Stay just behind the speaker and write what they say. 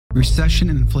Recession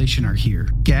and inflation are here.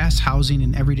 Gas, housing,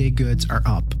 and everyday goods are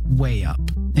up, way up.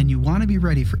 And you want to be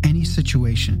ready for any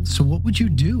situation. So what would you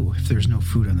do if there's no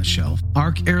food on the shelf?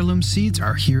 ARC Heirloom Seeds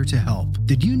are here to help.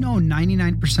 Did you know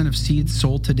 99% of seeds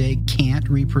sold today can't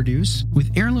reproduce?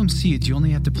 With Heirloom Seeds, you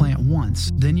only have to plant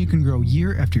once. Then you can grow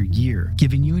year after year,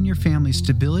 giving you and your family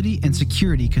stability and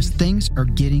security because things are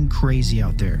getting crazy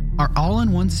out there. Our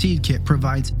all-in-one seed kit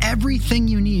provides everything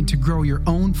you need to grow your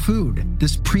own food.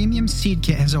 This premium seed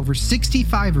kit has over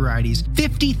 65 varieties,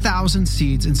 50,000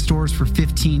 seeds in stores for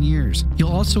 15 years.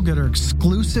 You'll also get our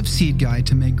exclusive seed guide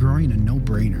to make growing a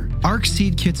no-brainer. ARC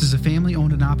Seed Kits is a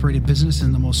family-owned and operated business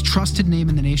and the most trusted name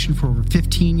in the nation for over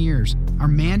 15 years. Our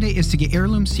mandate is to get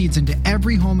heirloom seeds into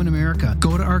every home in America.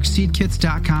 Go to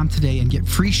arcseedkits.com today and get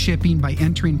free shipping by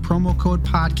entering promo code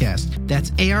podcast. That's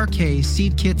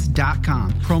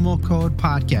ARKseedkits.com, promo code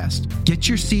podcast. Get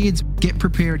your seeds, get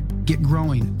prepared, get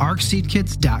growing.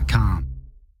 arcseedkits.com.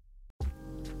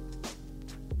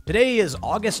 Today is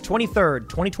August 23rd,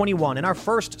 2021, and our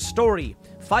first story,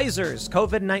 Pfizer's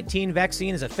COVID-19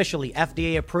 vaccine is officially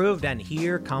FDA approved, and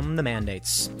here come the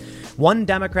mandates. One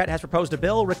Democrat has proposed a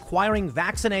bill requiring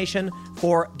vaccination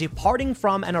for departing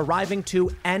from and arriving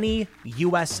to any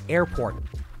U.S. airport.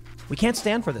 We can't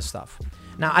stand for this stuff.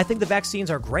 Now, I think the vaccines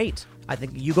are great. I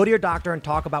think you go to your doctor and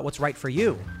talk about what's right for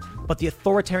you. But the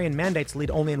authoritarian mandates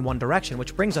lead only in one direction,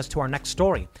 which brings us to our next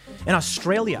story. In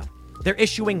Australia, they're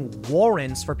issuing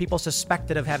warrants for people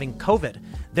suspected of having COVID.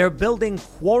 They're building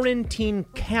quarantine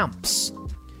camps.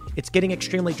 It's getting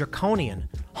extremely draconian.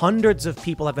 Hundreds of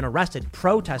people have been arrested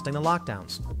protesting the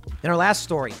lockdowns. In our last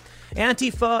story,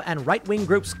 Antifa and right-wing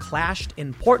groups clashed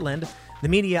in Portland. The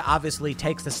media obviously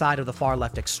takes the side of the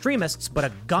far-left extremists, but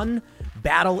a gun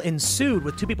battle ensued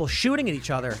with two people shooting at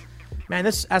each other. Man,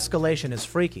 this escalation is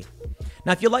freaky.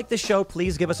 Now, if you like this show,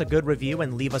 please give us a good review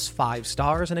and leave us 5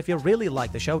 stars. And if you really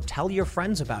like the show, tell your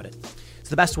friends about it. It's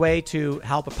the best way to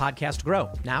help a podcast grow.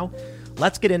 Now,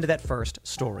 let's get into that first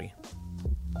story.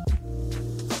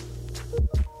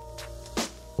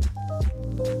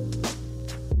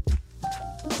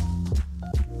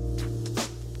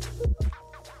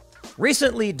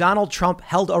 Recently, Donald Trump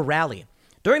held a rally.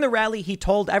 During the rally, he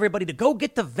told everybody to go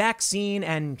get the vaccine,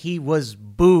 and he was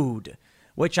booed,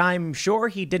 which I'm sure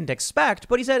he didn't expect.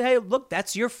 But he said, hey, look,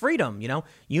 that's your freedom.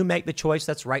 You make the choice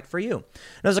that's right for you.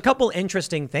 There's a couple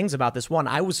interesting things about this. One,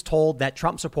 I was told that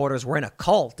Trump supporters were in a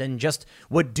cult and just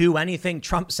would do anything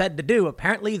Trump said to do.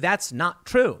 Apparently, that's not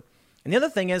true. And the other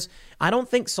thing is, I don't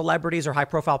think celebrities or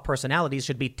high-profile personalities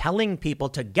should be telling people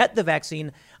to get the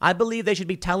vaccine. I believe they should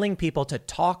be telling people to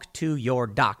talk to your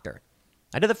doctor.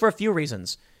 I did that for a few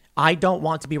reasons. I don't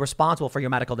want to be responsible for your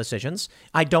medical decisions.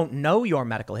 I don't know your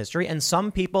medical history. And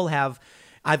some people have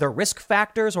either risk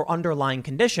factors or underlying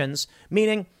conditions,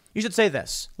 meaning you should say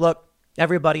this. Look,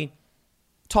 everybody,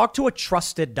 talk to a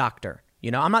trusted doctor.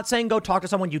 I'm not saying go talk to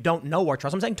someone you don't know or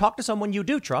trust. I'm saying talk to someone you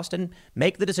do trust and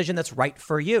make the decision that's right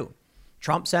for you.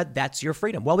 Trump said that's your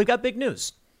freedom. Well, we've got big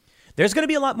news. There's going to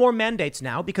be a lot more mandates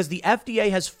now because the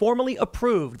FDA has formally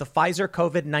approved the Pfizer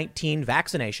COVID-19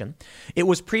 vaccination. It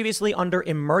was previously under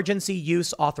emergency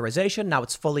use authorization. Now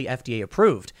it's fully FDA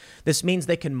approved. This means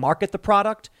they can market the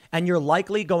product, and you're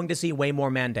likely going to see way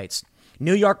more mandates.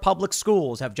 New York public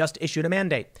schools have just issued a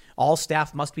mandate. All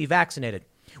staff must be vaccinated.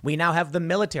 We now have the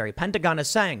military. Pentagon is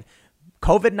saying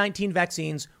COVID-19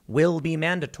 vaccines will be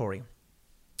mandatory.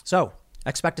 So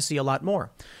expect to see a lot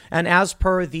more. And as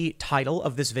per the title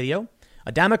of this video,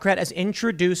 a Democrat has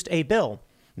introduced a bill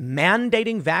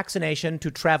mandating vaccination to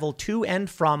travel to and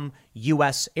from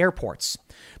U.S. airports.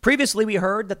 Previously, we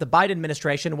heard that the Biden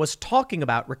administration was talking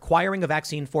about requiring a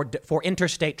vaccine for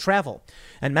interstate travel.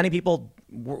 And many people,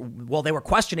 they were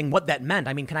questioning what that meant.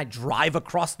 I mean, can I drive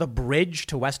across the bridge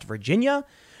to West Virginia?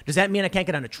 Does that mean I can't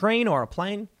get on a train or a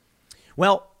plane?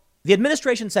 Well, the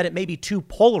administration said it may be too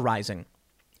polarizing.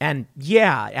 And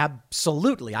yeah,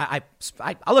 absolutely. I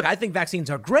think vaccines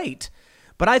are great,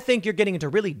 but I think you're getting into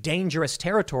really dangerous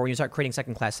territory when you start creating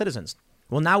second-class citizens.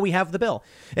 Well, now we have the bill.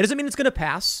 It doesn't mean it's going to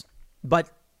pass, but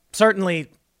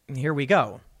certainly here we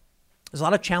go. There's a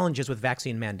lot of challenges with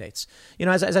vaccine mandates.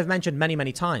 As I've mentioned many,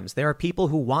 many times, there are people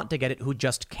who want to get it who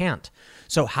just can't.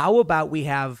 So how about we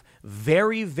have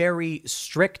very, very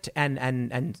strict and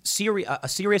a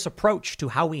serious approach to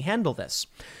how we handle this?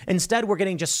 Instead, we're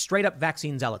getting just straight up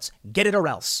vaccine zealots. Get it or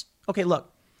else. Okay,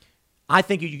 look, I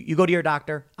think you go to your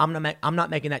doctor. I'm not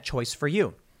making that choice for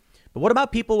you. But what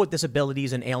about people with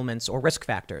disabilities and ailments or risk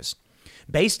factors?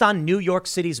 Based on New York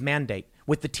City's mandate,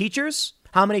 with the teachers,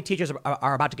 how many teachers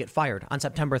are about to get fired on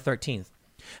September 13th?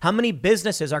 How many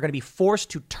businesses are going to be forced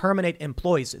to terminate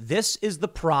employees? This is the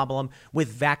problem with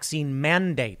vaccine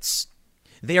mandates.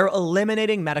 They are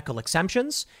eliminating medical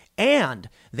exemptions and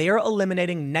they are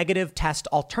eliminating negative test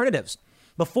alternatives.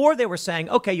 Before they were saying,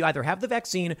 okay, you either have the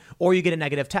vaccine or you get a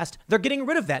negative test. They're getting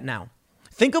rid of that now.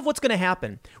 Think of what's going to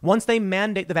happen once they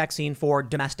mandate the vaccine for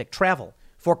domestic travel,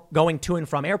 for going to and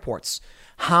from airports.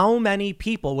 How many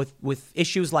people with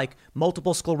issues like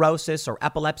multiple sclerosis or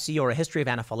epilepsy or a history of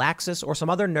anaphylaxis or some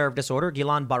other nerve disorder,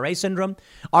 Guillain-Barré syndrome,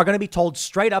 are going to be told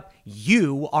straight up,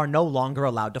 you are no longer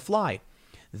allowed to fly?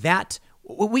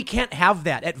 We can't have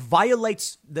that. It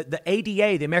violates the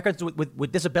ADA, the Americans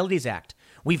with Disabilities Act.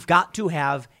 We've got to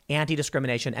have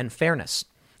anti-discrimination and fairness.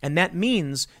 And that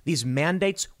means these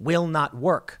mandates will not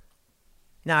work.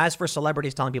 Now, as for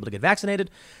celebrities telling people to get vaccinated,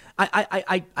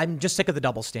 I'm just sick of the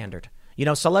double standard. You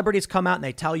know, celebrities come out and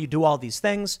they tell you do all these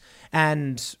things,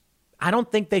 and I don't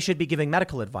think they should be giving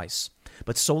medical advice.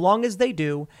 But so long as they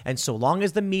do, and so long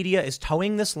as the media is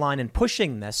towing this line and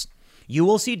pushing this, you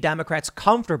will see Democrats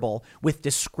comfortable with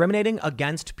discriminating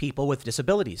against people with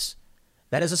disabilities.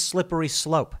 That is a slippery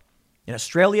slope. In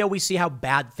Australia, we see how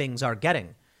bad things are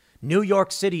getting. New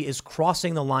York City is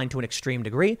crossing the line to an extreme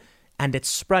degree, and it's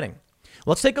spreading.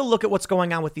 Let's take a look at what's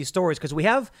going on with these stories, because we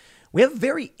have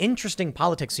very interesting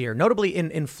politics here. Notably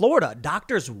in Florida,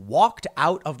 doctors walked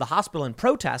out of the hospital in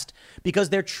protest because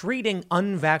they're treating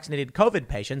unvaccinated COVID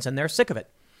patients and they're sick of it.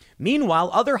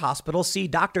 Meanwhile, other hospitals see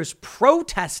doctors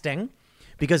protesting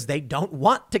because they don't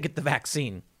want to get the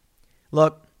vaccine.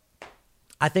 Look,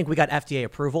 I think we got FDA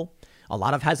approval. A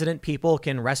lot of hesitant people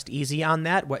can rest easy on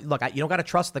that. Look, you don't got to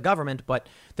trust the government, but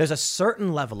there's a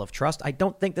certain level of trust. I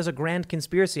don't think there's a grand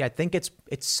conspiracy. I think it's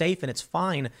safe and it's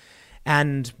fine.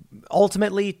 And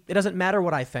ultimately, it doesn't matter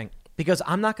what I think, because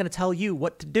I'm not going to tell you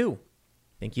what to do.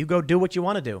 I think you go do what you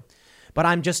want to do. But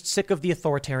I'm just sick of the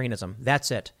authoritarianism.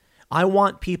 That's it. I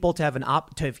want people to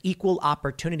have equal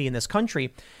opportunity in this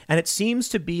country. And it seems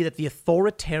to be that the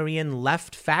authoritarian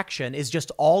left faction is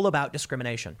just all about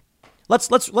discrimination.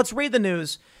 Let's read the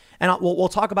news, and we'll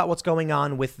talk about what's going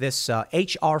on with this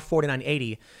HR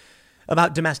 4980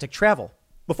 about domestic travel.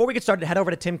 Before we get started, head over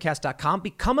to timcast.com,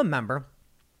 become a member,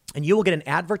 and you will get an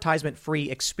advertisement-free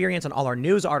experience on all our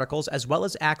news articles, as well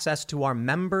as access to our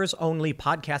members-only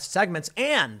podcast segments.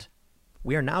 And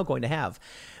we are now going to have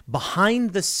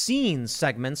behind-the-scenes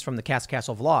segments from the Cast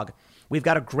Castle vlog. We've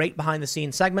got a great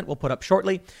behind-the-scenes segment we'll put up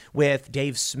shortly with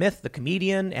Dave Smith, the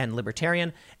comedian and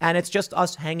libertarian, and it's just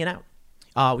us hanging out.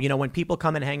 When people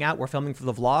come and hang out, we're filming for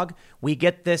the vlog. We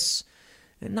get this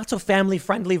not so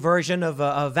family-friendly version of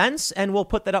events, and we'll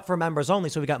put that up for members only.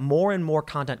 So we got more and more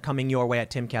content coming your way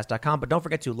at timcast.com. But don't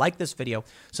forget to like this video,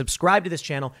 subscribe to this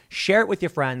channel, share it with your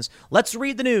friends. Let's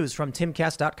read the news from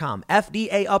timcast.com.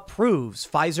 FDA approves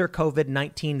Pfizer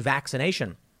COVID-19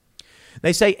 vaccination.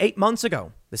 They say 8 months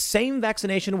ago, the same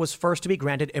vaccination was first to be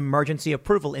granted emergency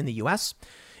approval in the U.S.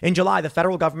 In July, the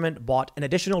federal government bought an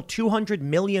additional 200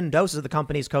 million doses of the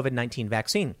company's COVID-19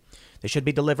 vaccine. They should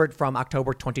be delivered from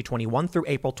October 2021 through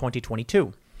April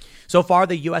 2022. So far,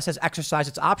 the U.S. has exercised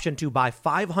its option to buy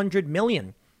 500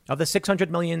 million of the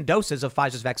 600 million doses of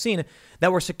Pfizer's vaccine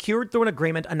that were secured through an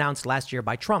agreement announced last year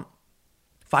by Trump.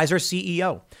 Pfizer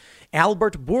CEO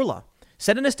Albert Bourla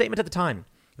said in a statement at the time,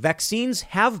 vaccines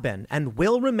have been and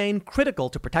will remain critical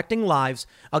to protecting lives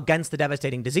against the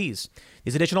devastating disease.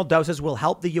 These additional doses will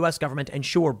help the U.S. government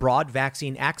ensure broad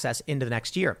vaccine access into the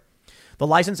next year. The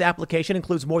license application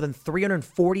includes more than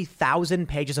 340,000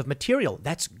 pages of material.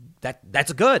 That's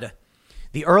good.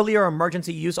 The earlier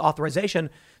emergency use authorization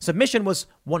submission was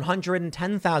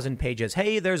 110,000 pages.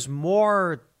 Hey, there's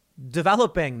more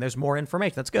developing. There's more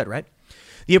information. That's good, right?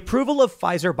 The approval of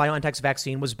Pfizer-BioNTech's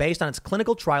vaccine was based on its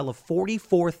clinical trial of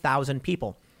 44,000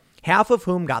 people, half of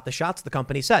whom got the shots, the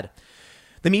company said.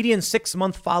 The median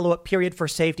 6-month follow-up period for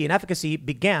safety and efficacy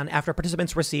began after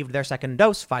participants received their second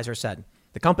dose, Pfizer said.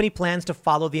 The company plans to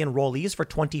follow the enrollees for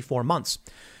 24 months.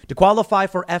 To qualify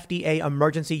for FDA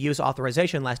emergency use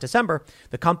authorization last December,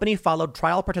 the company followed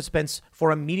trial participants for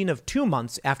a median of 2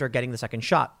 months after getting the second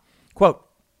shot. Quote,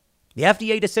 the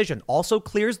FDA decision also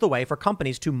clears the way for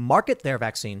companies to market their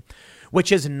vaccine,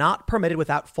 which is not permitted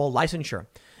without full licensure.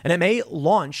 And it may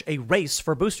launch a race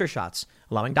for booster shots,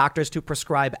 allowing doctors to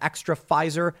prescribe extra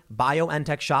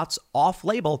Pfizer-BioNTech shots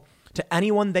off-label to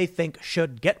anyone they think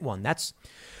should get one. That's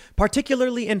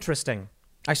particularly interesting.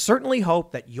 I certainly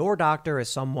hope that your doctor is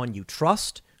someone you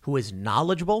trust, who is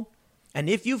knowledgeable. And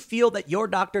if you feel that your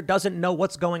doctor doesn't know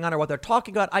what's going on or what they're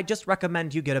talking about, I just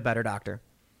recommend you get a better doctor.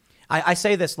 I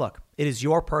say this, look, it is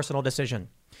your personal decision.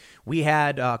 We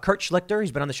had Kurt Schlichter.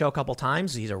 He's been on the show a couple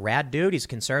times. He's a rad dude. He's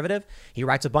conservative. He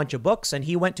writes a bunch of books, and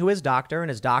he went to his doctor, and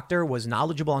his doctor was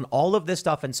knowledgeable on all of this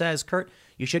stuff and says, Kurt,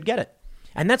 you should get it.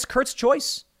 And that's Kurt's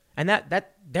choice. And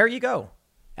that there you go.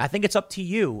 I think it's up to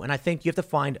you, and I think you have to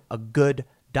find a good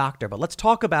doctor. But let's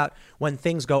talk about when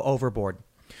things go overboard.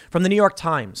 From the New York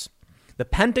Times, the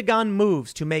Pentagon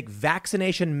moves to make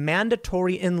vaccination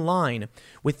mandatory in line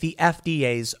with the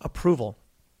FDA's approval.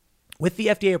 With the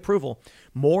FDA approval,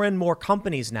 more and more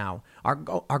companies now are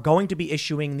going to be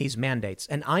issuing these mandates.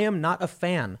 And I am not a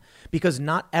fan because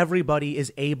not everybody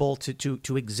is able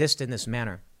to exist in this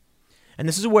manner. And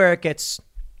this is where it gets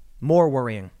more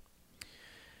worrying.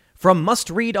 From Must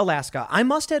Read Alaska, I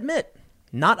must admit,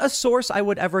 not a source I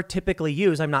would ever typically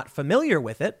use. I'm not familiar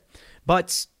with it,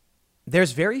 but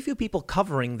there's very few people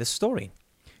covering this story.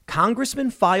 Congressman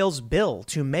files bill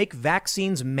to make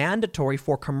vaccines mandatory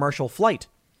for commercial flight.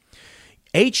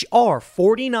 H.R.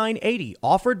 4980,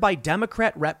 offered by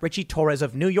Democrat Rep. Richie Torres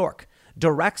of New York,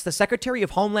 directs the Secretary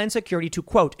of Homeland Security to,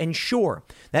 quote, ensure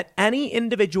that any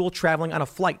individual traveling on a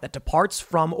flight that departs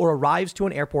from or arrives to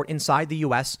an airport inside the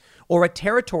U.S. or a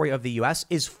territory of the U.S.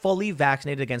 is fully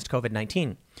vaccinated against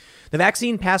COVID-19. The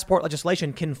vaccine passport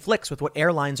legislation conflicts with what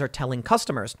airlines are telling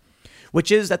customers,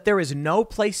 which is that there is no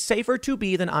place safer to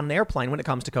be than on an airplane when it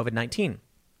comes to COVID-19.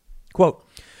 Quote,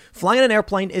 flying on an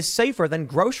airplane is safer than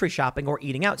grocery shopping or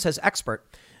eating out, says experts,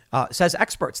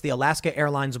 the Alaska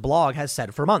Airlines blog has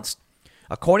said for months.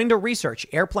 According to research,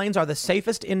 airplanes are the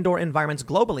safest indoor environments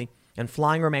globally, and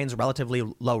flying remains relatively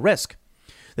low risk.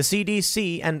 The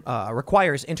CDC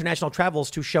requires international travelers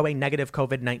to show a negative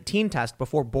COVID-19 test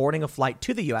before boarding a flight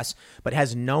to the U.S., but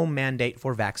has no mandate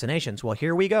for vaccinations. Well,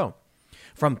 here we go.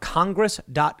 From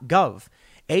Congress.gov,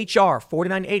 H.R.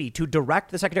 4980 to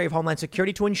direct the Secretary of Homeland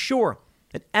Security to ensure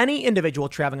that any individual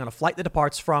traveling on a flight that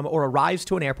departs from or arrives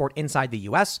to an airport inside the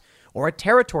U.S. or a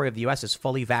territory of the U.S. is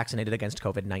fully vaccinated against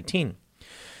COVID-19.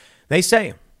 They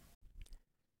say,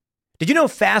 did you know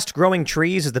Fast Growing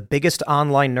Trees is the biggest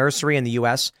online nursery in the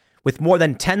U.S. with more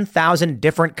than 10,000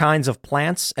 different kinds of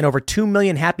plants and over 2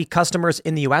 million happy customers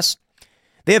in the U.S.?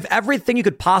 They have everything you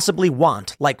could possibly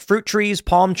want, like fruit trees,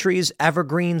 palm trees,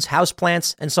 evergreens,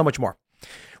 houseplants, and so much more.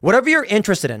 Whatever you're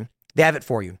interested in, they have it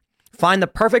for you. Find the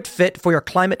perfect fit for your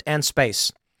climate and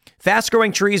space. Fast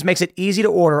Growing Trees makes it easy to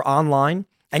order online,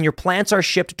 and your plants are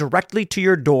shipped directly to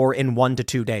your door in 1 to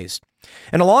 2 days.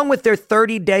 And along with their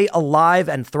 30-day Alive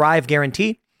and Thrive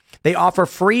guarantee, they offer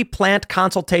free plant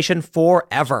consultation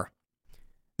forever.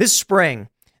 This spring,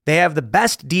 they have the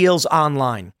best deals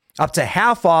online, up to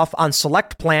half off on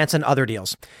select plants and other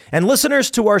deals. And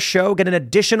listeners to our show get an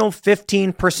additional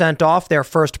 15% off their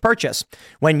first purchase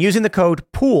when using the code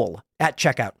POOL at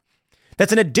checkout.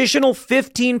 That's an additional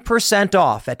 15%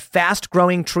 off at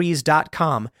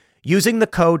fastgrowingtrees.com using the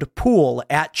code POOL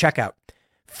at checkout.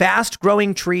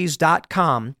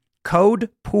 Fastgrowingtrees.com, code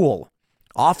POOL.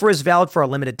 Offer is valid for a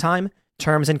limited time.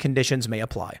 Terms and conditions may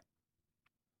apply.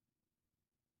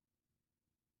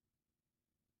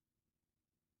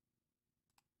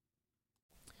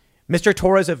 Mr.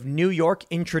 Torres of New York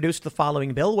introduced the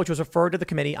following bill, which was referred to the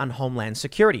Committee on Homeland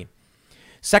Security.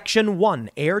 Section 1,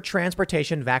 Air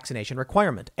Transportation Vaccination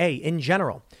Requirement. A, in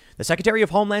general, the Secretary of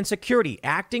Homeland Security,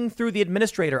 acting through the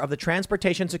Administrator of the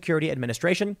Transportation Security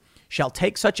Administration, shall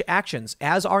take such actions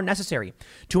as are necessary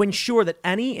to ensure that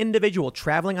any individual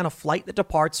traveling on a flight that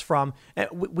departs from,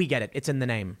 we get it, it's in the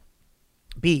name.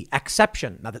 B,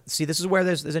 exception. Now, see, this is where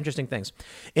there's interesting things.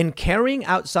 In carrying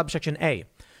out subsection A,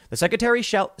 the Secretary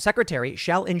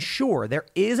shall ensure there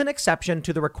is an exception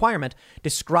to the requirement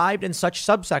described in such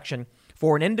subsection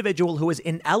for an individual who is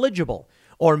ineligible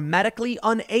or medically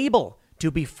unable to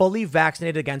be fully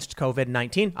vaccinated against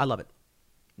COVID-19. I love it.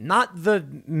 Not the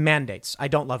mandates. I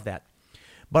don't love that.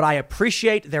 But I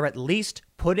appreciate they're at least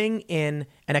putting in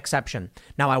an exception.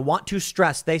 Now, I want to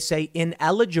stress they say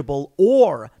ineligible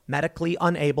or medically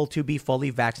unable to be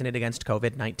fully vaccinated against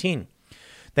COVID-19.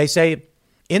 They say,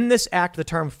 in this act, the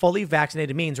term fully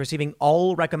vaccinated means receiving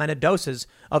all recommended doses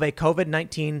of a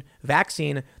COVID-19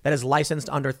 vaccine that is licensed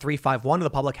under 351 of the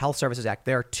Public Health Services Act.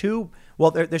 There's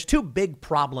two big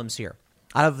problems here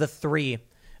out of the three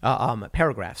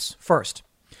paragraphs. First,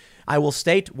 I will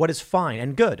state what is fine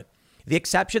and good. The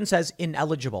exception says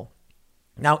ineligible.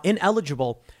 Now,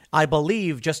 ineligible, I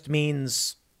believe, just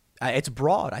means it's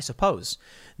broad, I suppose.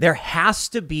 There has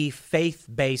to be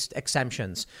faith-based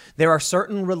exemptions. There are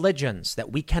certain religions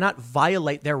that we cannot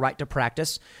violate their right to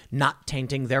practice, not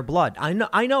tainting their blood.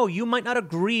 I know you might not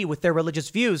agree with their religious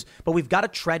views, but we've got to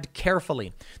tread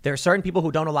carefully. There are certain people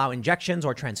who don't allow injections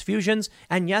or transfusions,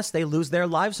 and yes, they lose their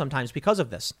lives sometimes because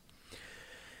of this.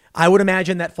 I would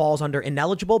imagine that falls under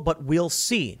ineligible, but we'll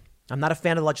see. I'm not a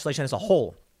fan of the legislation as a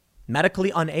whole.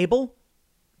 Medically unable,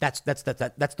 that's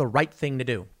the right thing to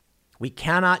do. We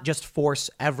cannot just force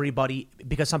everybody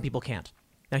because some people can't.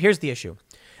 Now, here's the issue.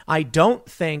 I don't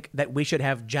think that we should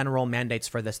have general mandates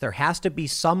for this. There has to be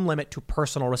some limit to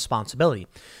personal responsibility.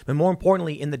 But more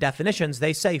importantly, in the definitions,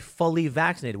 they say fully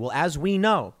vaccinated. Well, as we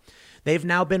know, they've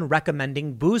now been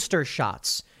recommending booster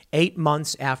shots. 8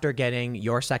 months after getting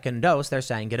your second dose, they're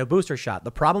saying get a booster shot.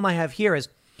 The problem I have here is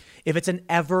if it's an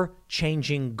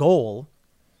ever-changing goal,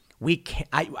 we can't,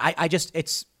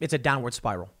 it's a downward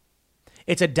spiral.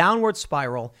 It's a downward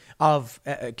spiral of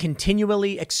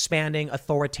continually expanding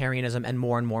authoritarianism and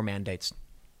more mandates.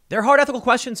 There are hard ethical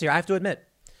questions here, I have to admit.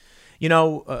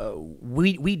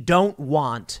 We don't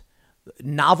want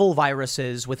novel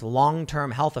viruses with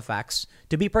long-term health effects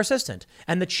to be persistent.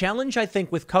 And the challenge, I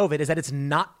think, with COVID is that it's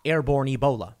not airborne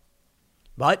Ebola,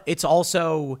 but it's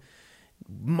also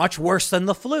much worse than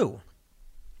the flu.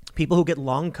 People who get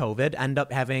long COVID end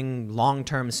up having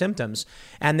long-term symptoms.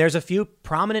 And there's a few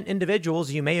prominent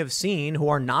individuals you may have seen who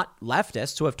are not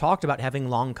leftists who have talked about having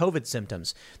long COVID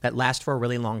symptoms that last for a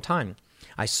really long time.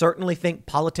 I certainly think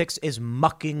politics is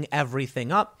mucking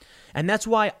everything up. And that's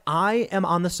why I am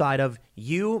on the side of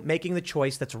you making the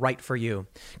choice that's right for you.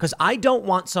 Because I don't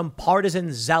want some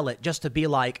partisan zealot just to be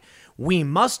like, we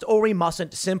must or we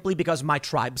mustn't simply because my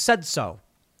tribe said so.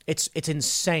 It's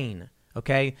insane.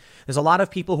 OK, there's a lot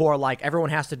of people who are like,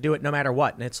 everyone has to do it no matter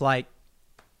what. And it's like,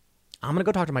 I'm going to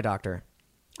go talk to my doctor.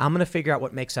 I'm going to figure out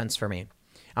what makes sense for me.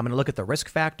 I'm going to look at the risk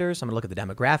factors. I'm going to look at the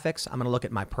demographics. I'm going to look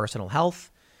at my personal health.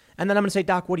 And then I'm going to say,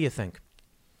 Doc, what do you think?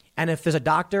 And if there's a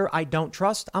doctor I don't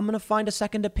trust, I'm going to find a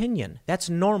second opinion. That's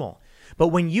normal. But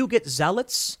when you get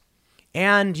zealots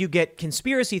and you get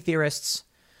conspiracy theorists,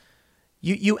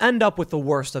 you end up with the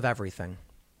worst of everything.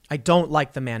 I don't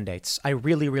like the mandates. I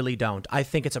really, really don't. I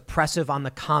think it's oppressive on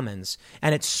the commons,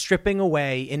 and it's stripping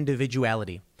away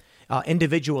individuality,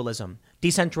 individualism,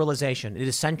 decentralization. It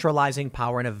is centralizing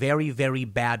power in a very, very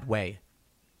bad way.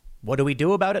 What do we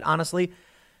do about it? Honestly,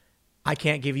 I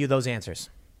can't give you those answers.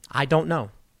 I don't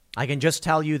know. I can just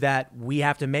tell you that we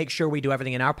have to make sure we do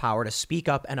everything in our power to speak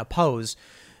up and oppose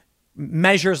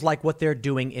measures like what they're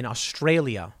doing in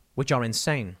Australia, which are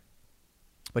insane.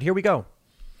 But here we go.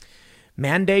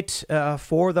 Mandate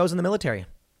for those in the military.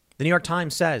 The New York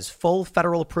Times says full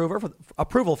federal approval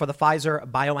for the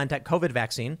Pfizer-BioNTech COVID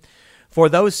vaccine for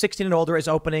those 16 and older is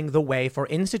opening the way for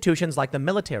institutions like the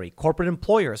military, corporate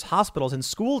employers, hospitals, and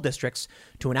school districts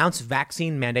to announce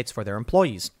vaccine mandates for their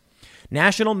employees.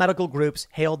 National medical groups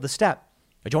hailed the step.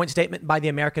 A joint statement by the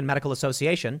American Medical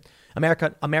Association,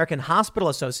 American Hospital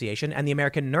Association, and the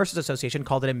American Nurses Association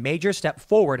called it a major step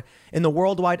forward in the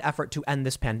worldwide effort to end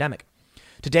this pandemic.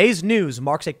 Today's news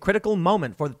marks a critical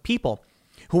moment for the people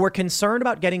who were concerned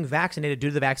about getting vaccinated due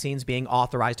to the vaccines being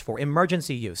authorized for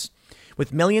emergency use.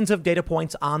 With millions of data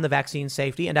points on the vaccine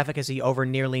safety and efficacy over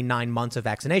nearly 9 months of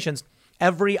vaccinations,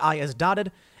 every I is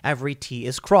dotted, every T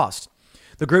is crossed.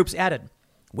 The groups added,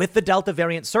 with the Delta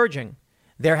variant surging,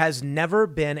 there has never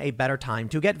been a better time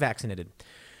to get vaccinated.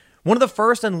 One of the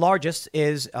first and largest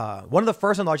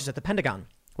at the Pentagon,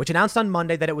 which announced on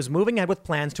Monday that it was moving ahead with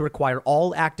plans to require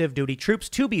all active duty troops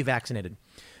to be vaccinated.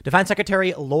 Defense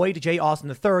Secretary Lloyd J.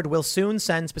 Austin III will soon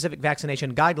send specific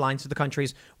vaccination guidelines to the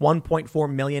country's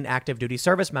 1.4 million active duty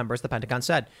service members, the Pentagon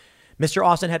said. Mr.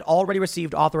 Austin had already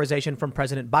received authorization from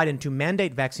President Biden to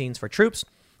mandate vaccines for troops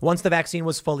once the vaccine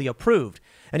was fully approved,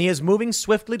 and he is moving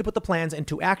swiftly to put the plans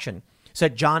into action,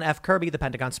 said John F. Kirby, the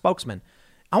Pentagon spokesman.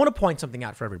 I want to point something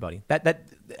out for everybody that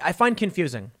I find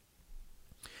confusing.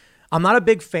 I'm not a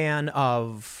big fan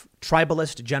of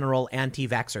tribalist general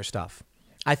anti-vaxxer stuff.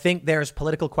 I think there's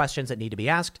political questions that need to be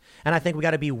asked, and I think we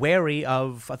got to be wary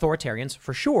of authoritarians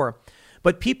for sure.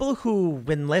 But people who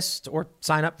enlist or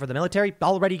sign up for the military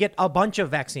already get a bunch of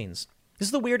vaccines. This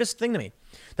is the weirdest thing to me,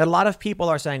 that a lot of people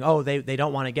are saying, oh, they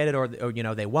don't want to get it or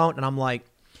they won't. And I'm like,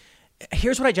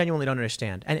 here's what I genuinely don't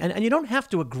understand. And you don't have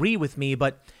to agree with me,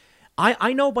 but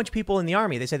I know a bunch of people in the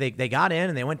Army. They say they got in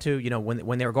and they went to,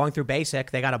 when they were going through basic,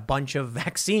 they got a bunch of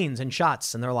vaccines and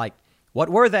shots. And they're like, what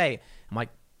were they? I'm like,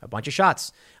 a bunch of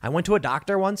shots. I went to a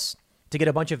doctor once to get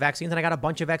a bunch of vaccines and I got a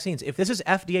bunch of vaccines. If this is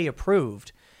FDA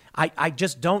approved, I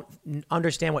just don't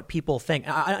understand what people think.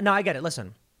 No, I get it.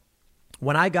 Listen,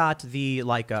 when I got the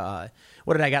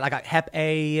what did I get? I got Hep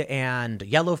A and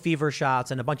yellow fever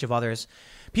shots and a bunch of others.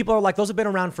 People are like, those have been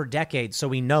around for decades, so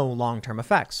we know long-term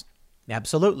effects.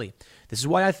 Absolutely. This is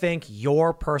why I think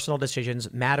your personal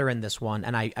decisions matter in this one.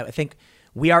 And I think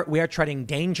we are treading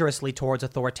dangerously towards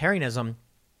authoritarianism.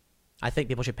 I think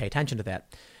people should pay attention to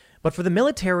that. But for the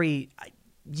military,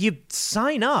 you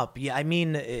sign up. Yeah, I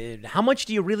mean, how much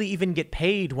do you really even get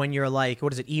paid when you're like,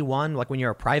 what is it, E1? Like when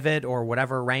you're a private or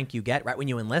whatever rank you get right when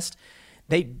you enlist?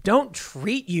 They don't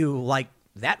treat you like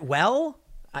that well,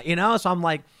 So I'm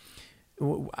like,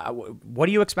 what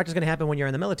do you expect is going to happen when you're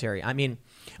in the military? I mean,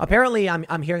 apparently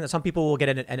I'm hearing that some people will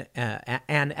get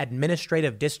an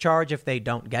administrative discharge if they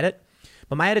don't get it.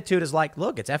 But my attitude is like,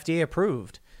 look, it's FDA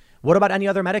approved. What about any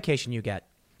other medication you get?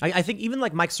 I think even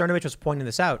like Mike Cernovich was pointing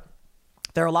this out.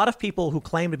 There are a lot of people who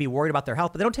claim to be worried about their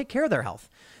health, but they don't take care of their health.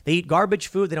 They eat garbage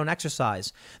food. They don't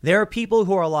exercise. There are people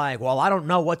who are like, well, I don't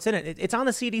know what's in it. It's on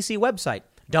the CDC website.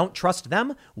 Don't trust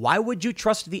them. Why would you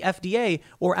trust the FDA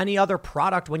or any other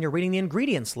product when you're reading the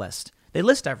ingredients list? They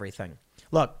list everything.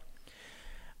 Look,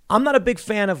 I'm not a big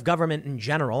fan of government in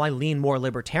general. I lean more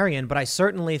libertarian, but I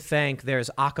certainly think there's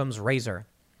Occam's razor.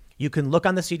 You can look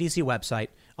on the CDC website.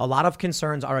 A lot of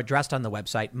concerns are addressed on the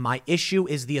website. My issue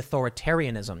is the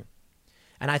authoritarianism.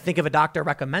 And I think if a doctor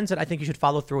recommends it, I think you should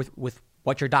follow through with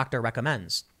what your doctor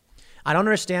recommends. I don't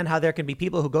understand how there can be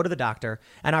people who go to the doctor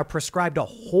and are prescribed a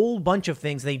whole bunch of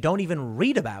things they don't even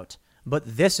read about,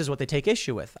 but this is what they take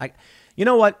issue with. You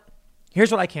know what?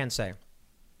 Here's what I can say.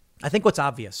 I think what's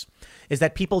obvious is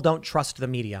that people don't trust the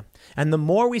media. And the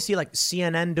more we see like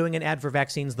CNN doing an ad for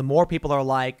vaccines, the more people are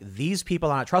like, these people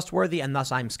are not trustworthy, and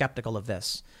thus I'm skeptical of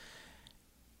this.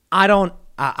 I don't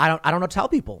know what to tell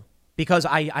people. Because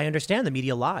I understand the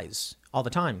media lies all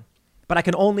the time. But I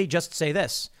can only just say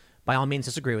this. By all means,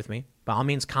 disagree with me. By all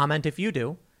means, comment if you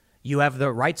do. You have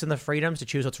the rights and the freedoms to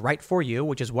choose what's right for you,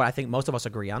 which is what I think most of us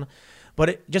agree on.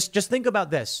 But just think about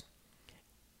this.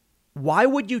 Why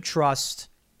would you trust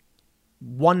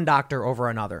one doctor over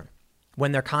another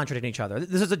when they're contradicting each other?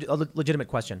 This is a legitimate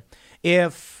question.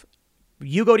 If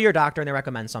you go to your doctor and they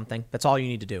recommend something, that's all you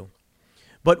need to do.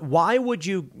 But why would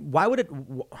it...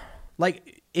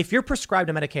 Like, if you're prescribed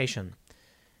a medication,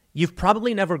 you've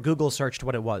probably never Google searched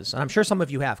what it was. And I'm sure some of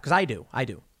you have, because I do.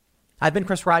 I've been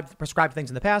prescribed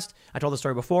things in the past. I told the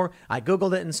story before. I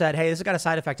Googled it and said, hey, this has got a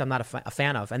side effect I'm not a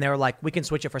fan of. And they were like, we can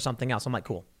switch it for something else. I'm like,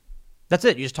 cool. That's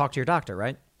it. You just talk to your doctor,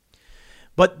 right?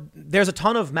 But there's a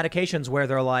ton of medications where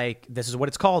they're like, this is what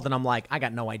it's called. And I'm like, I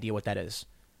got no idea what that is.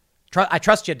 I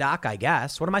trust you, doc, I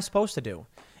guess. What am I supposed to do?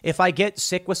 If I get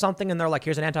sick with something and they're like,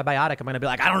 here's an antibiotic, I'm going to be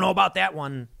like, I don't know about that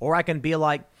one. Or I can be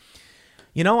like,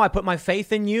 I put my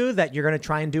faith in you that you're going to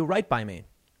try and do right by me.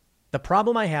 The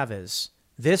problem I have is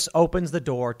this opens the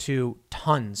door to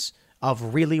tons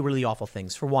of really, really awful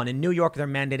things. For one, in New York, they're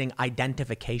mandating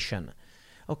identification.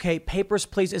 Okay, papers,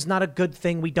 please, is not a good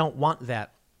thing. We don't want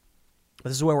that. But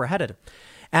this is where we're headed.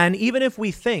 And even if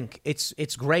we think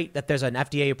it's great that there's an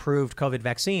FDA-approved COVID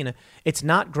vaccine, it's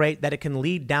not great that it can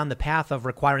lead down the path of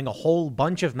requiring a whole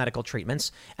bunch of medical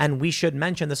treatments. And we should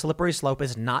mention the slippery slope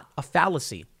is not a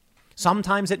fallacy.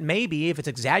 Sometimes it may be if it's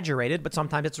exaggerated, but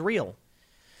sometimes it's real.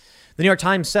 The New York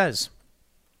Times says,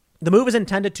 the move is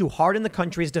intended to harden the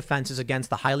country's defenses against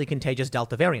the highly contagious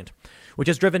Delta variant, which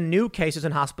has driven new cases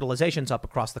and hospitalizations up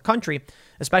across the country,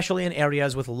 especially in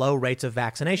areas with low rates of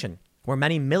vaccination, where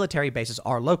many military bases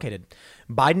are located.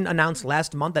 Biden announced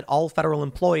last month that all federal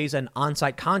employees and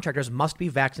on-site contractors must be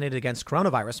vaccinated against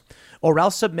coronavirus or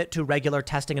else submit to regular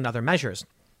testing and other measures.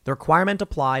 The requirement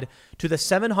applied to the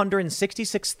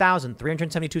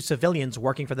 766,372 civilians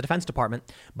working for the Defense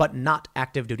Department, but not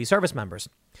active duty service members.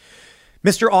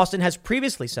 Mr. Austin has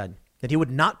previously said that he would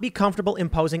not be comfortable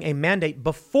imposing a mandate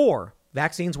before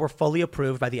vaccines were fully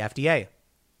approved by the FDA.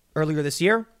 Earlier this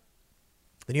year,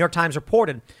 the New York Times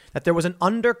reported that there was an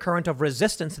undercurrent of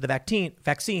resistance to the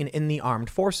vaccine in the armed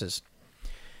forces.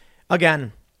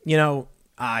 Again,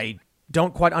 I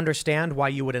don't quite understand why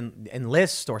you would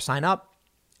enlist or sign up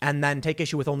and then take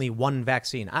issue with only one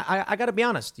vaccine. I got to be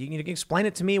honest. You can explain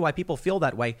it to me why people feel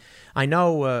that way. I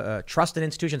know trust in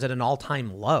institutions at an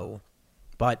all-time low,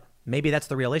 but maybe that's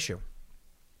the real issue.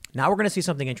 Now we're going to see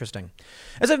something interesting.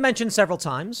 As I've mentioned several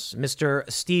times, Mr.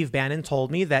 Steve Bannon told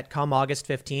me that come August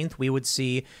 15th, we would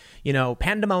see,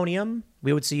 pandemonium.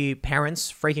 We would see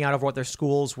parents freaking out over what their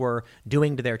schools were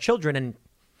doing to their children. And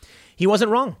he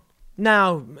wasn't wrong.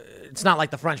 Now, it's not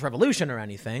like the French Revolution or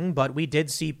anything, but we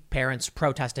did see parents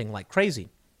protesting like crazy.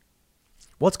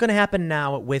 What's going to happen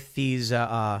now with these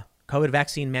COVID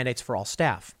vaccine mandates for all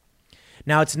staff?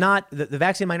 Now, it's not the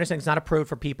vaccine, my understanding, is not approved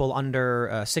for people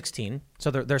under 16. So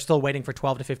they're still waiting for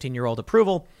 12 to 15-year-old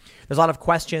approval. There's a lot of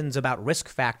questions about risk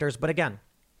factors. But again,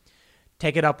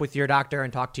 take it up with your doctor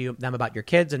and talk to them about your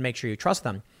kids and make sure you trust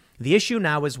them. The issue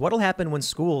now is what will happen when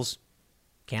schools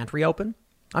can't reopen.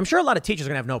 I'm sure a lot of teachers are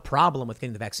going to have no problem with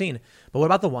getting the vaccine. But what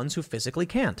about the ones who physically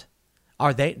can't?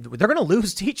 They're going to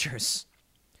lose teachers.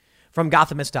 From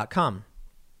Gothamist.com.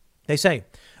 They say,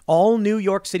 all New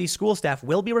York City school staff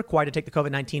will be required to take the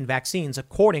COVID-19 vaccines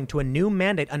according to a new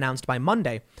mandate announced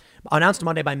Monday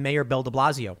by Mayor Bill de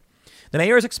Blasio. The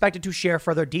mayor is expected to share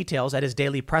further details at his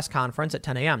daily press conference at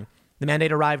 10 a.m. The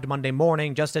mandate arrived Monday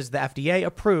morning, just as the FDA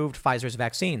approved Pfizer's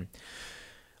vaccine.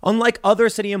 Unlike other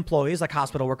city employees like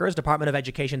hospital workers, Department of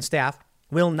Education staff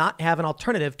will not have an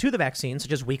alternative to the vaccine,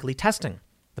 such as weekly testing.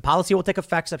 The policy will take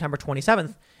effect September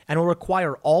 27th and will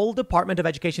require all Department of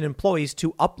Education employees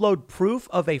to upload proof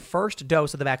of a first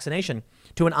dose of the vaccination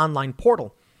to an online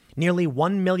portal. Nearly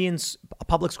 1 million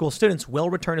public school students will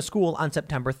return to school on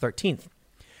September 13th.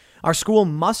 Our school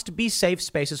must be safe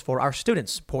spaces for our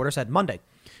students, Porter said Monday,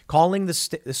 calling the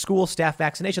school staff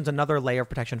vaccinations another layer of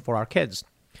protection for our kids.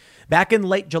 Back in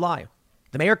late July,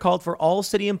 the mayor called for all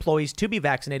city employees to be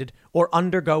vaccinated or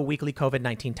undergo weekly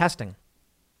COVID-19 testing.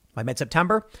 By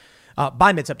mid-September,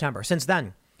 since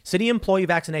then, city employee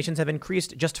vaccinations have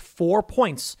increased just 4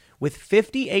 points, with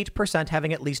 58%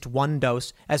 having at least one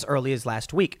dose as early as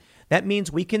last week. That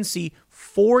means we can see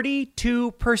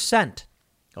 42%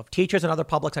 of teachers and other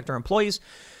public sector employees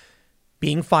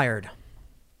being fired.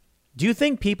 Do you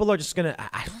think people are just going to...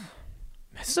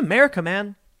 This is America,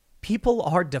 man. People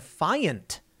are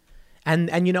defiant.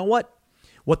 And you know what?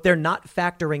 What they're not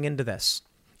factoring into this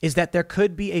is that there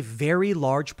could be a very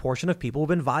large portion of people who've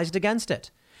been advised against it.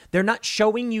 They're not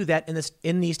showing you that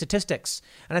in these statistics.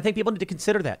 And I think people need to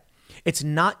consider that. It's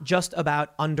not just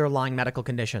about underlying medical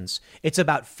conditions. It's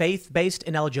about faith-based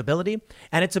ineligibility,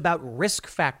 and it's about risk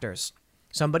factors.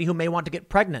 Somebody who may want to get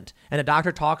pregnant and a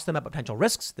doctor talks to them about potential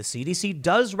risks. The CDC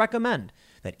does recommend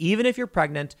that even if you're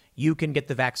pregnant, you can get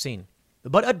the vaccine.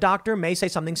 But a doctor may say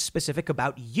something specific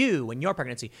about you and your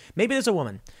pregnancy. Maybe there's a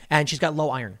woman and she's got low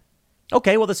iron.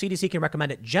 Okay, well, the CDC can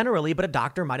recommend it generally, but a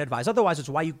doctor might advise otherwise. It's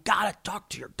why you got to talk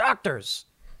to your doctors.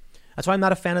 That's why I'm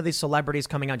not a fan of these celebrities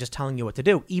coming out just telling you what to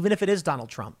do, even if it is Donald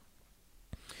Trump.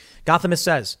 Gothamist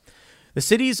says, the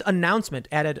city's announcement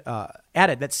added that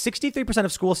 63%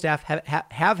 of school staff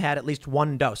have had at least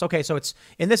one dose. Okay, so it's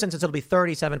in this instance, it'll be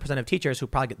 37% of teachers who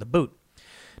probably get the boot.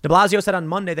 De Blasio said on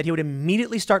Monday that he would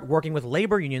immediately start working with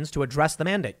labor unions to address the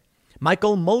mandate.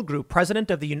 Michael Mulgrew,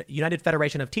 president of the United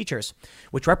Federation of Teachers,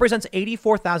 which represents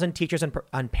 84,000 teachers and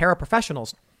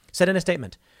paraprofessionals, said in a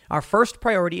statement, "Our first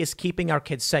priority is keeping our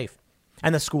kids safe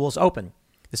and the schools open.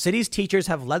 The city's teachers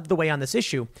have led the way on this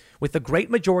issue, with the great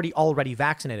majority already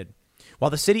vaccinated.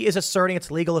 While the city is asserting its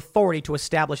legal authority to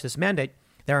establish this mandate,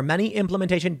 there are many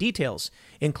implementation details,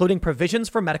 including provisions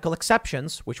for medical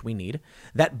exceptions, which we need,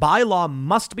 that by law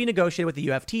must be negotiated with the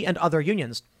UFT and other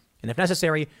unions, and if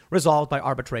necessary, resolved by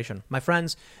arbitration." My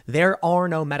friends, there are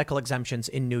no medical exemptions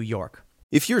in New York.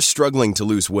 If you're struggling to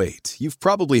lose weight, you've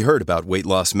probably heard about weight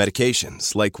loss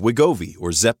medications like Wegovy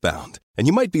or Zepbound, and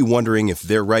you might be wondering if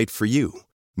they're right for you.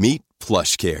 Meet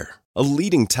PlushCare, a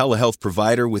leading telehealth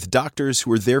provider with doctors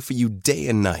who are there for you day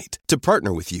and night to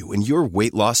partner with you in your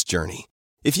weight loss journey.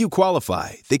 If you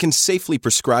qualify, they can safely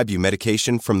prescribe you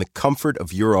medication from the comfort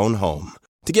of your own home.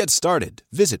 To get started,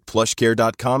 visit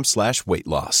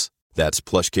plushcare.com/weightloss. That's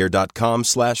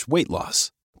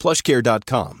plushcare.com/weightloss.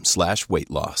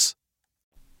 plushcare.com/weightloss.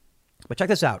 But check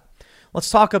this out. Let's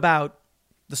talk about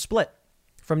the split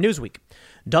from Newsweek.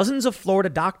 Dozens of Florida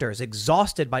doctors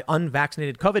exhausted by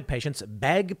unvaccinated COVID patients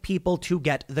beg people to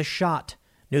get the shot.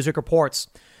 Newsweek reports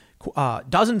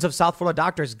dozens of South Florida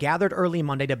doctors gathered early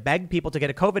Monday to beg people to get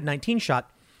a COVID-19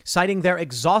 shot, citing their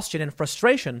exhaustion and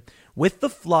frustration with the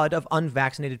flood of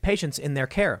unvaccinated patients in their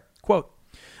care. Quote,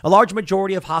 "A large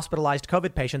majority of hospitalized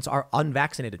COVID patients are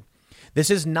unvaccinated. This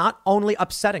is not only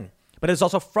upsetting, but it is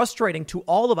also frustrating to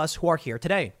all of us who are here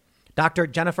today." Dr.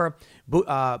 Jennifer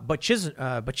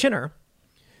Buchiner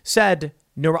said,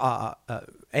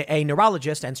 a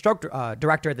neurologist and stroke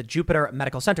director at the Jupiter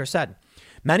Medical Center said,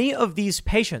 "Many of these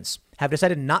patients have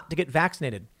decided not to get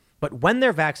vaccinated, but when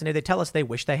they're vaccinated, they tell us they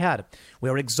wish they had. We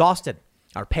are exhausted.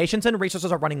 Our patients and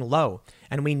resources are running low,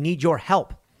 and we need your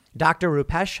help." Dr.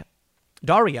 Rupesh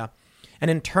Daria, an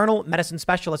internal medicine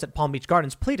specialist at Palm Beach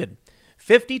Gardens, pleaded.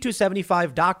 50 to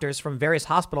 75 doctors from various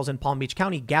hospitals in Palm Beach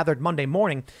County gathered Monday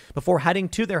morning before heading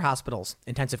to their hospitals,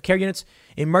 intensive care units,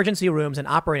 emergency rooms, and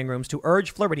operating rooms to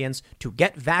urge Floridians to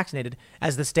get vaccinated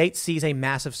as the state sees a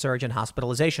massive surge in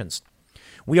hospitalizations.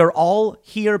 "We are all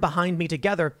here behind me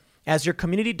together as your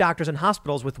community doctors and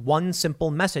hospitals with one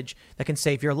simple message that can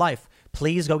save your life.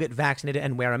 Please go get vaccinated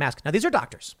and wear a mask." Now, these are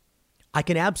doctors. I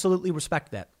can absolutely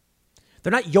respect that. They're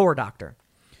not your doctor.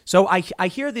 So I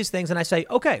hear these things and I say,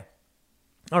 okay,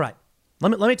 all right,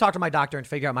 let me talk to my doctor and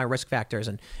figure out my risk factors.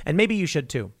 And maybe you should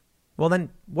too. Well, then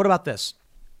what about this?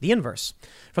 The inverse.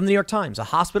 From the New York Times, a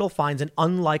hospital finds an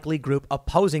unlikely group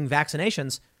opposing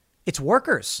vaccinations. It's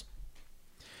workers.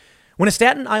 When a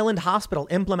Staten Island hospital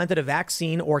implemented a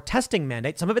vaccine or testing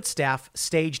mandate, some of its staff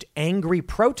staged angry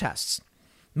protests.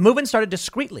 The movement started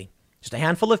discreetly Just a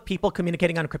handful of people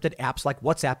communicating on encrypted apps like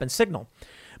WhatsApp and Signal.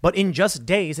 But in just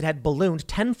days, it had ballooned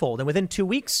tenfold. And within 2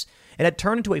 weeks, it had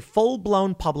turned into a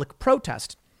full-blown public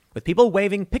protest, with people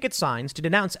waving picket signs to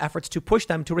denounce efforts to push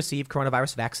them to receive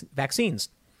coronavirus vaccines.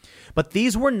 But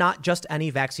these were not just any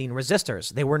vaccine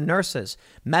resistors. They were nurses,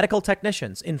 medical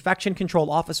technicians, infection control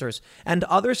officers, and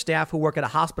other staff who work at a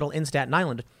hospital in Staten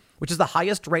Island, which is the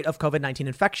highest rate of COVID-19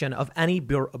 infection of any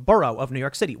borough of New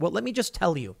York City. Well, let me just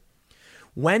tell you,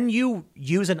 when you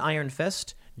use an iron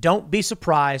fist, don't be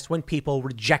surprised when people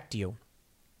reject you.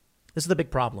 This is the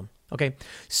big problem. Okay.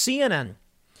 CNN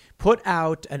put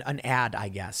out an ad, I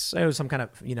guess. It was some kind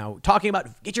of, talking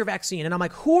about get your vaccine. And I'm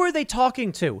like, who are they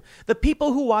talking to? The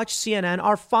people who watch CNN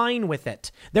are fine with it.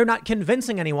 They're not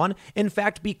convincing anyone. In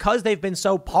fact, because they've been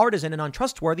so partisan and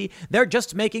untrustworthy, they're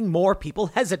just making more people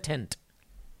hesitant.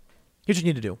 Here's what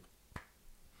you need to do.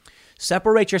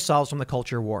 Separate yourselves from the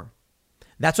culture war.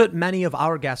 That's what many of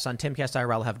our guests on Timcast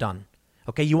IRL have done.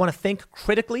 Okay, you want to think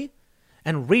critically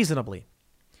and reasonably.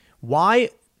 Why?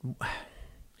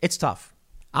 It's tough.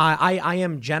 I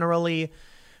am generally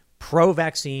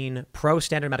pro-vaccine,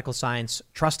 pro-standard medical science,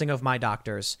 trusting of my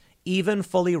doctors, even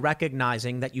fully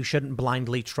recognizing that you shouldn't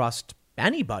blindly trust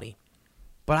anybody.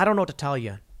 But I don't know what to tell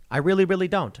you. I really, really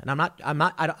don't. And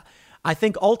I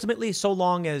think ultimately, so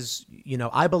long as,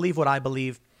 I believe what I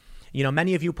believe,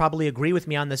 many of you probably agree with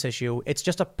me on this issue. It's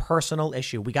just a personal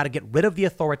issue. We got to get rid of the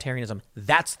authoritarianism.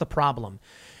 That's the problem.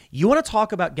 You want to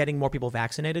talk about getting more people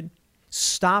vaccinated?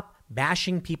 Stop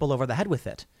bashing people over the head with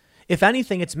it. If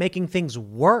anything, it's making things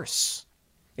worse.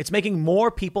 It's making more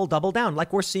people double down,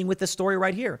 like we're seeing with this story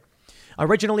right here.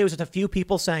 Originally, it was just a few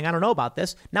people saying, I don't know about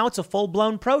this. Now it's a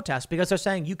full-blown protest because they're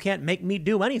saying, you can't make me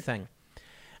do anything.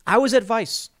 I was at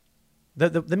Vice,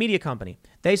 the media company.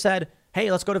 They said,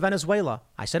 hey, let's go to Venezuela.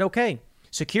 I said, okay.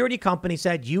 Security company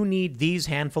said, you need these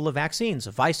handful of vaccines.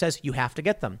 Vice says, you have to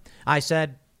get them. I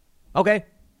said, okay.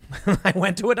 I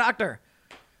went to a doctor.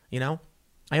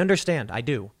 I understand. I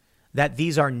do. That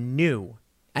these are new.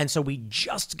 And so we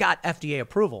just got FDA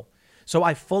approval. So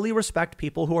I fully respect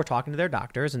people who are talking to their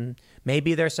doctors and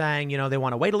maybe they're saying, they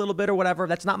want to wait a little bit or whatever.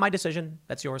 That's not my decision.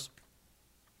 That's yours.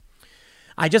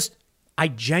 I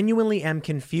genuinely am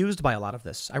confused by a lot of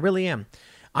this. I really am.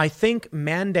 I think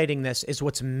mandating this is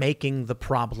what's making the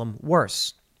problem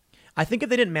worse. I think if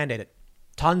they didn't mandate it,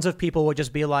 tons of people would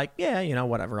just be like, yeah,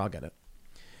 whatever, I'll get it.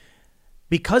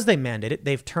 Because they mandate it,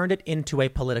 they've turned it into a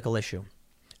political issue.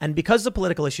 And because of the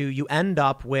political issue, you end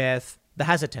up with the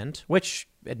hesitant, which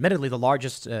admittedly the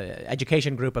largest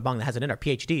education group among the hesitant are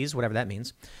PhDs, whatever that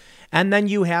means. And then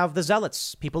you have the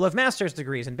zealots, people who have master's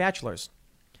degrees and bachelors.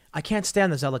 I can't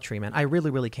stand the zealotry, man. I really,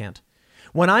 really can't.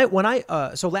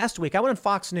 So last week I went on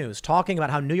Fox News talking about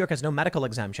how New York has no medical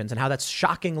exemptions and how that's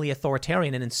shockingly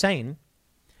authoritarian and insane.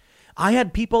 I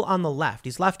had people on the left,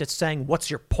 these leftists saying, what's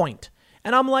your point?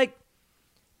 And I'm like,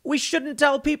 we shouldn't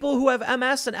tell people who have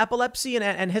MS and epilepsy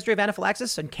and history of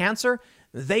anaphylaxis and cancer,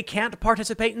 they can't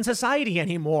participate in society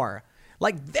anymore.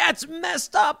 Like, that's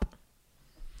messed up.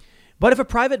 But if a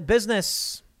private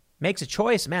business makes a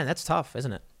choice, man, that's tough,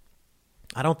 isn't it?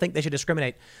 I don't think they should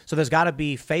discriminate. So there's got to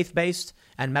be faith-based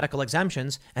and medical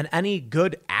exemptions. And any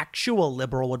good actual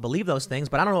liberal would believe those things.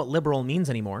 But I don't know what liberal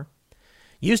means anymore.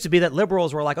 Used to be that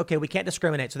liberals were like, okay, we can't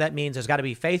discriminate. So that means there's got to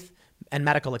be faith and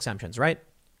medical exemptions, right?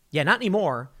 Yeah, not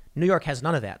anymore. New York has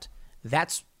none of that.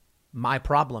 That's my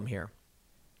problem here.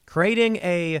 Creating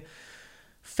a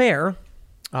fair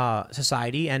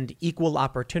society and equal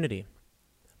opportunity.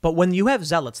 But when you have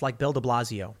zealots like Bill de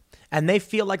Blasio, and they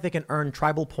feel like they can earn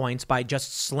tribal points by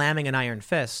just slamming an iron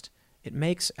fist, it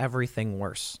makes everything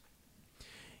worse.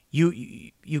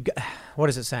 You what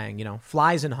is it saying?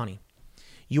 Flies and honey.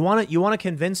 You want to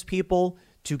convince people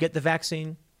to get the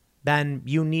vaccine, then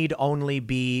you need only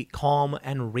be calm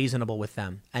and reasonable with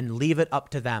them and leave it up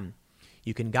to them.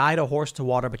 You can guide a horse to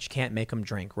water, but you can't make them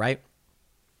drink, right?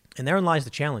 And therein lies the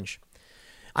challenge.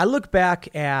 I look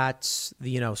back at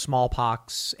the,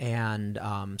 smallpox and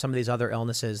some of these other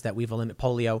illnesses that we've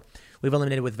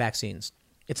eliminated with vaccines.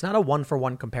 It's not a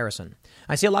one-for-one comparison.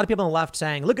 I see a lot of people on the left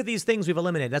saying, look at these things we've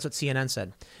eliminated. That's what CNN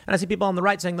said. And I see people on the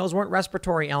right saying those weren't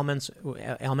respiratory ailments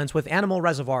with animal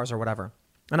reservoirs or whatever.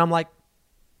 And I'm like,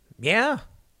 yeah.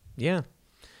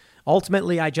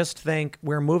 Ultimately, I just think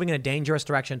we're moving in a dangerous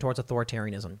direction towards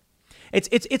authoritarianism.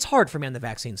 It's hard for me on the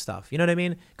vaccine stuff. You know what I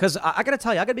mean? Because I got to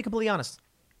tell you, I got to be completely honest.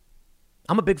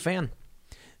 I'm a big fan.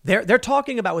 They're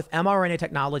talking about with mRNA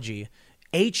technology,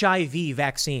 HIV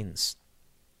vaccines.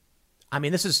 I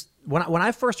mean, this is when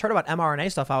I first heard about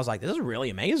mRNA stuff, I was like, this is really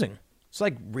amazing. It's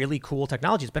like really cool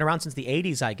technology. It's been around since the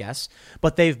 80s, I guess,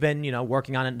 but they've been,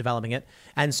 working on it and developing it.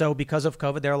 And so because of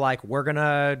COVID, they're like, we're going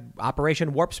to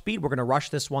Operation Warp Speed. We're going to rush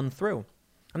this one through.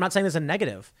 I'm not saying there's a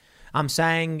negative. I'm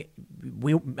saying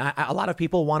a lot of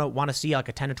people want to see like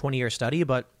a 10 to 20 year study,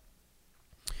 but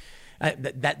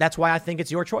that's why I think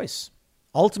it's your choice.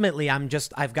 Ultimately,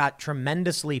 I've got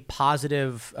tremendously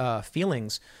positive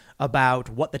feelings about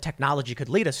what the technology could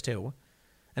lead us to.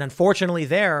 And unfortunately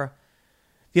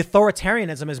the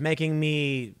authoritarianism is making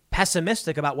me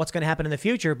pessimistic about what's going to happen in the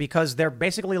future because they're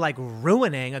basically like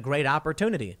ruining a great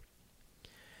opportunity.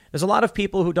 There's a lot of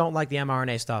people who don't like the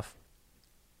mRNA stuff.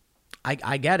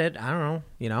 I get it. I don't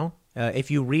know, if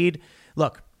you read,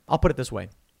 look, I'll put it this way.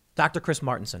 Dr. Chris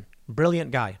Martenson,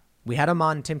 brilliant guy. We had him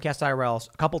on Timcast IRL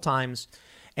a couple times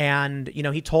and,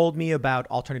 he told me about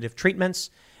alternative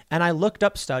treatments and I looked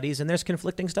up studies and there's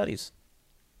conflicting studies.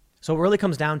 So it really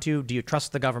comes down to, do you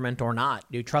trust the government or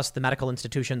not? Do you trust the medical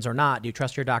institutions or not? Do you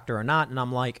trust your doctor or not? And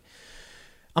I'm like,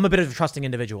 I'm a bit of a trusting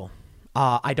individual.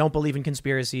 I don't believe in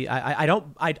conspiracy.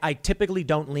 I typically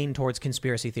don't lean towards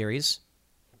conspiracy theories.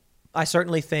 I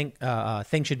certainly think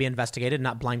things should be investigated,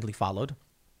 not blindly followed.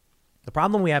 The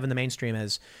problem we have in the mainstream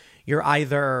is you're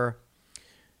either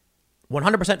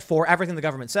 100% for everything the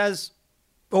government says,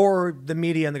 or the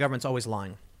media and the government's always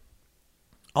lying.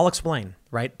 I'll explain,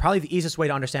 right? Probably the easiest way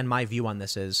to understand my view on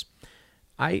this is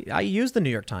I use the New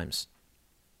York Times.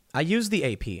 I use the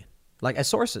AP, like as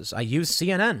sources. I use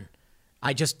CNN.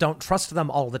 I just don't trust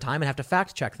them all the time and have to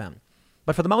fact check them.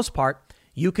 But for the most part,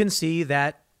 you can see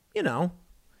that,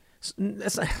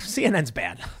 CNN's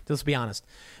bad, let's be honest.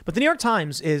 But the New York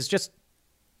Times is just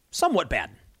somewhat bad.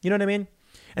 You know what I mean?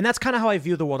 And that's kind of how I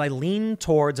view the world. I lean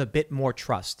towards a bit more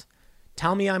trust.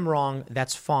 Tell me I'm wrong.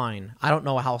 That's fine. I don't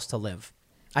know how else to live.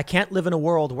 I can't live in a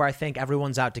world where I think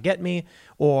everyone's out to get me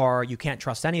or you can't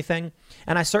trust anything.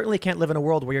 And I certainly can't live in a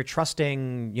world where you're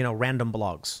trusting, random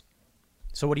blogs.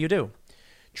 So what do?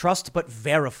 Trust but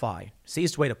verify. It's the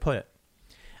easiest way to put it.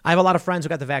 I have a lot of friends who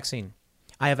got the vaccine.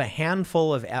 I have a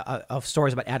handful of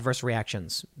stories about adverse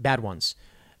reactions, bad ones.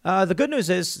 The good news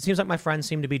is it seems like my friends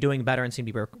seem to be doing better and seem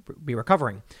to be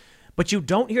recovering. But you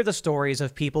don't hear the stories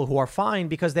of people who are fine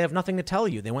because they have nothing to tell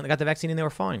you. They went and got the vaccine and they were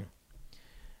fine.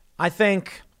 I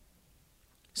think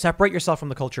separate yourself from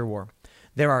the culture war.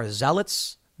 There are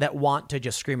zealots that want to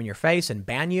just scream in your face and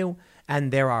ban you.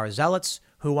 And there are zealots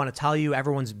who want to tell you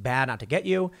everyone's bad not to get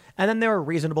you. And then there are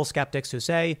reasonable skeptics who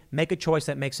say, make a choice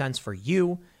that makes sense for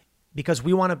you, because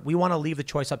we want to leave the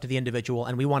choice up to the individual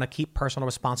and we want to keep personal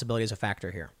responsibility as a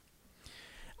factor here.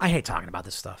 I hate talking about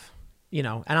this stuff,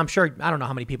 and I'm sure, I don't know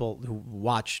how many people who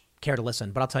watch care to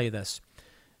listen, but I'll tell you this.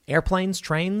 Airplanes,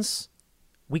 trains,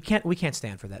 we can't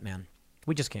stand for that, man.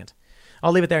 We just can't.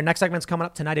 I'll leave it there. Next segment's coming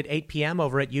up tonight at 8 p.m.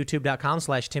 over at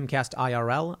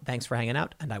youtube.com/TimcastIRL. Thanks for hanging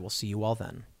out, and I will see you all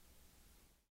then.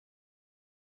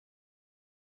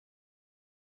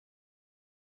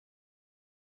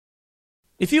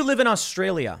 If you live in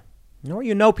Australia, or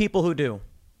you know people who do,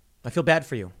 I feel bad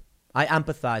for you. I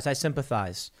empathize. I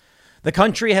sympathize. The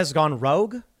country has gone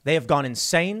rogue. They have gone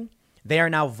insane. They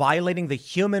are now violating the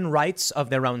human rights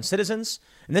of their own citizens.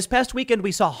 And this past weekend,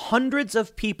 we saw hundreds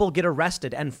of people get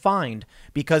arrested and fined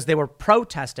because they were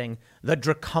protesting the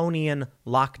draconian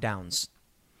lockdowns.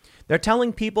 They're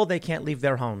telling people they can't leave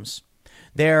their homes.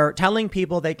 They're telling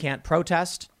people they can't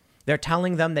protest. They're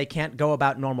telling them they can't go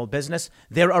about normal business.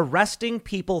 They're arresting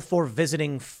people for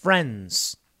visiting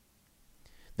friends.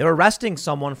 They're arresting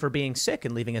someone for being sick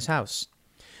and leaving his house.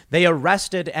 They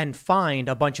arrested and fined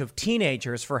a bunch of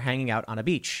teenagers for hanging out on a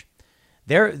beach.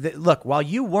 Look, while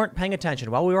you weren't paying attention,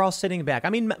 while we were all sitting back,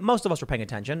 I mean, most of us were paying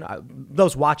attention,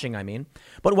 those watching, I mean,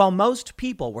 but while most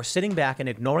people were sitting back and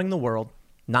ignoring the world,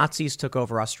 Nazis took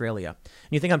over Australia.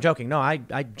 And you think I'm joking? No,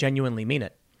 I genuinely mean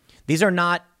it. These are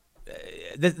not,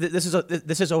 this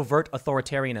is overt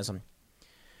authoritarianism.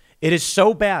 It is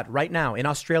so bad right now in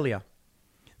Australia.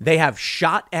 They have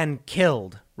shot and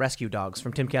killed rescue dogs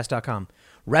from timcast.com.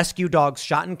 Rescue dogs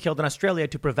shot and killed in Australia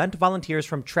to prevent volunteers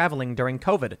from traveling during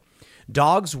COVID.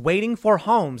 Dogs waiting for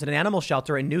homes in an animal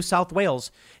shelter in New South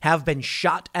Wales have been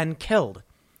shot and killed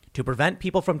to prevent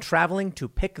people from traveling to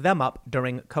pick them up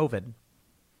during COVID.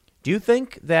 Do you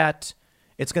think that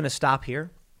it's going to stop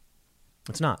here?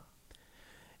 It's not.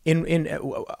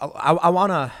 I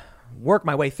want to work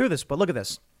my way through this, but look at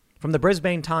this. From the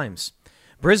Brisbane Times.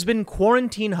 Brisbane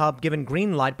quarantine hub given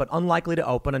green light, but unlikely to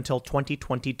open until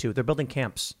 2022. They're building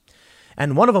camps.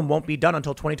 And one of them won't be done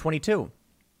until 2022.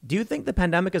 Do you think the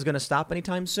pandemic is going to stop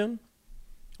anytime soon?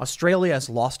 Australia has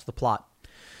lost the plot.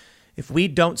 If we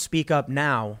don't speak up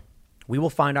now, we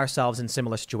will find ourselves in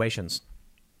similar situations.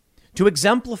 To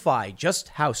exemplify just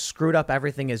how screwed up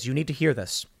everything is, you need to hear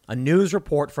this. A news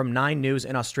report from 9 News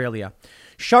in Australia.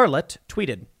 Charlotte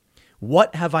tweeted,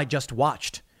 "What have I just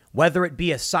watched? Whether it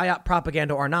be a PSYOP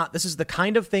propaganda or not, this is the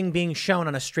kind of thing being shown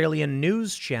on Australian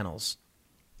news channels."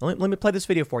 Let me play this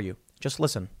video for you. Just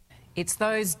listen. It's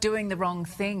those doing the wrong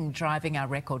thing driving our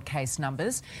record case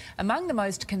numbers. Among the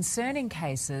most concerning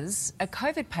cases, a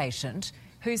COVID patient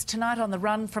who's tonight on the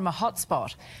run from a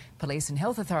hotspot. Police and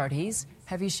health authorities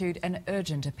have issued an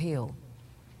urgent appeal.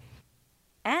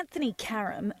 Anthony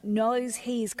Karam knows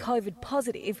he is COVID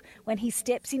positive when he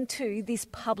steps into this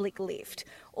public lift.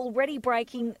 Already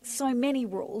breaking so many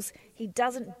rules, he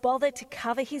doesn't bother to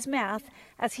cover his mouth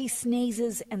as he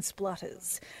sneezes and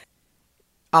splutters.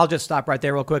 I'll just stop right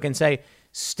there real quick and say,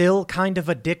 still kind of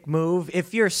a dick move.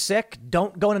 If you're sick,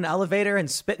 don't go in an elevator and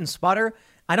spit and sputter.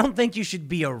 I don't think you should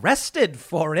be arrested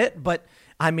for it, but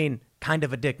I mean, kind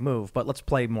of a dick move. But let's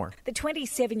play more. The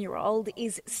 27-year-old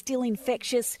is still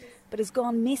infectious, but has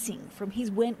gone missing from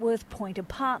his Wentworth Point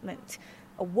apartment.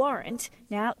 A warrant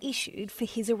now issued for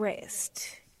his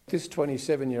arrest. This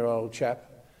 27-year-old chap,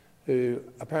 who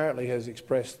apparently has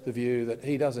expressed the view that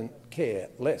he doesn't care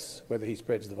less whether he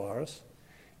spreads the virus,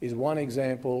 is one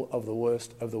example of the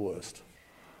worst of the worst.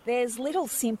 There's little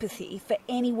sympathy for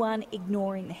anyone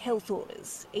ignoring the health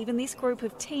orders, even this group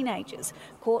of teenagers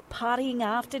caught partying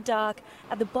after dark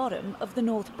at the bottom of the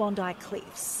North Bondi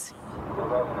Cliffs.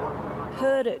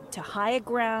 Herded to higher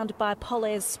ground by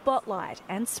Polaire's spotlight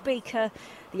and speaker,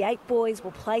 the 8 boys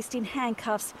were placed in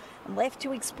handcuffs and left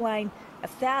to explain a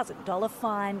 $1,000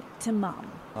 fine to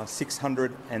mum.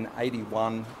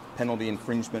 681 penalty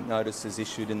infringement notices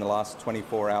issued in the last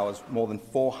 24 hours. More than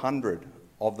 400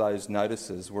 of those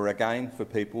notices were again for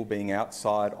people being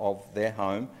outside of their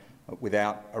home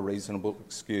without a reasonable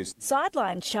excuse.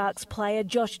 Sideline Sharks player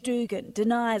Josh Dugan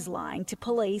denies lying to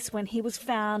police when he was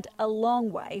found a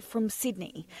long way from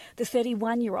Sydney. The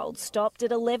 31-year-old stopped at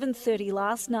 11:30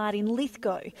 last night in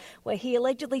Lithgow, where he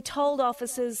allegedly told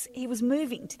officers he was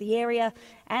moving to the area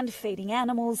and feeding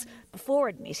animals before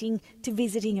admitting to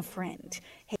visiting a friend.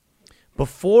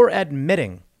 Before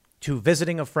admitting to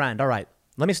visiting a friend. All right,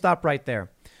 let me stop right there.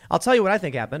 I'll tell you what I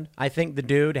think happened. I think the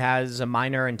dude has a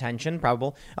minor intention,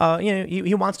 probable.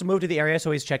 He wants to move to the area,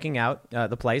 so he's checking out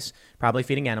the place, probably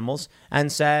feeding animals,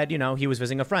 and said, he was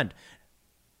visiting a friend.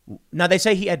 Now, they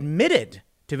say he admitted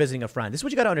to visiting a friend. This is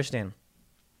what you got to understand.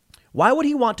 Why would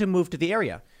he want to move to the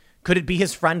area? Could it be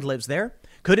his friend lives there?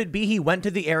 Could it be he went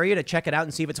to the area to check it out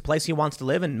and see if it's a place he wants to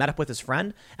live and met up with his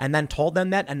friend and then told them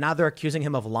that, and now they're accusing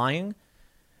him of lying?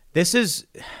 This is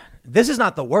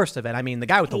not the worst of it. I mean, the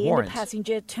guy with the warrant. The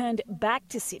passenger turned back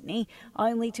to Sydney,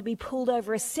 only to be pulled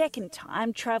over a second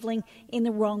time, travelling in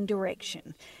the wrong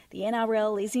direction. The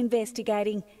NRL is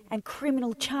investigating and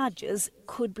criminal charges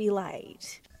could be laid.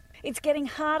 It's getting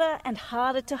harder and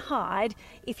harder to hide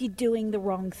if you're doing the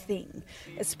wrong thing,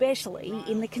 especially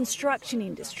in the construction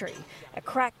industry. A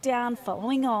crackdown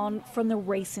following on from the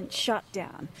recent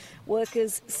shutdown.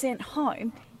 Workers sent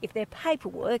home if their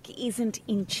paperwork isn't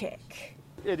in check.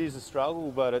 It is a struggle,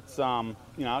 but it's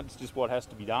it's just what has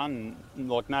to be done.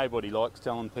 Like, nobody likes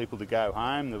telling people to go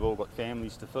home. They've all got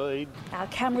families to feed. Our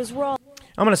cameras roll.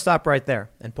 I'm going to stop right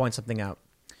there and point something out.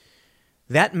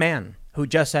 That man who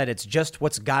just said it's just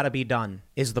what's got to be done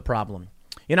is the problem.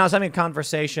 I was having a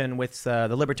conversation with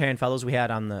the libertarian fellows we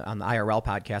had on the IRL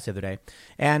podcast the other day,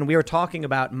 and we were talking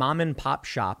about mom and pop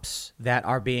shops that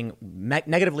are being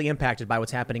negatively impacted by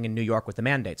what's happening in New York with the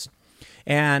mandates.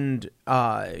 And,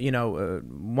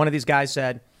 one of these guys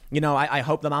said, I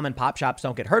hope the mom and pop shops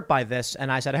don't get hurt by this.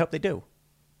 And I said, I hope they do.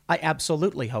 I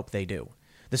absolutely hope they do.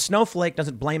 The snowflake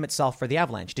doesn't blame itself for the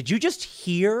avalanche. Did you just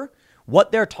hear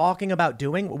what they're talking about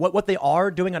doing, what they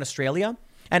are doing in Australia?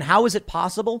 And how is it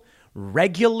possible?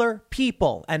 Regular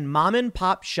people and mom and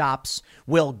pop shops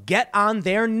will get on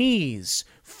their knees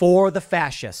for the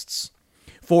fascists,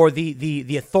 for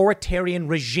the authoritarian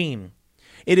regime.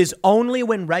 It is only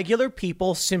when regular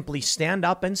people simply stand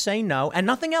up and say no and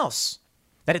nothing else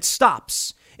that it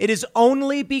stops. It is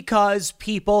only because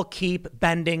people keep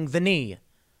bending the knee.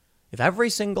 If every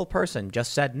single person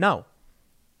just said no,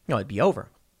 it'd be over.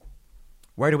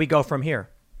 Where do we go from here?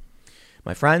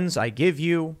 My friends, I give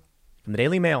you from the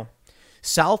Daily Mail.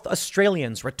 South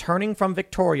Australians returning from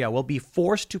Victoria will be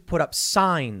forced to put up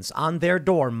signs on their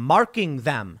door marking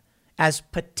them as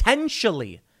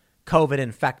potentially COVID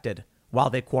infected while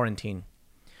they quarantine.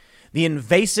 The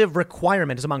invasive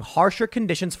requirement is among harsher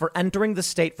conditions for entering the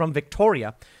state from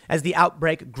Victoria as the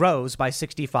outbreak grows by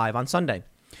 65 on Sunday.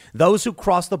 Those who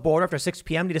cross the border after 6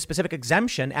 p.m. need a specific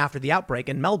exemption after the outbreak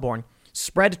in Melbourne.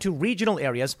 spread to regional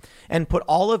areas, and put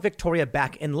all of Victoria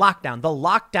back in lockdown. The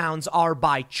lockdowns are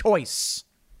by choice.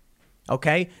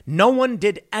 Okay? No one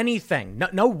did anything.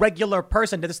 No regular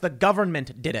person did this. The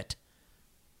government did it.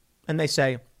 And they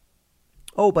say,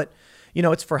 oh, but,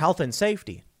 it's for health and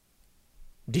safety.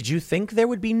 Did you think there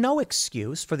would be no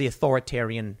excuse for the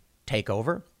authoritarian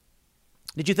takeover?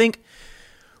 Did you think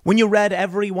when you read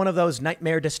every one of those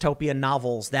nightmare dystopian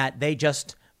novels that they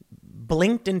just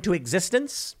blinked into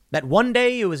existence? That one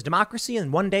day it was democracy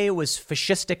and one day it was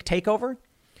fascistic takeover?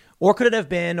 Or could it have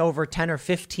been over 10 or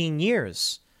 15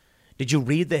 years? Did you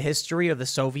read the history of the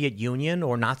Soviet Union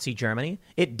or Nazi Germany?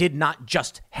 It did not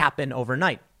just happen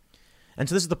overnight. And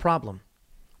so this is the problem.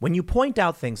 When you point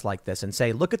out things like this and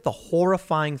say, look at the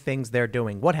horrifying things they're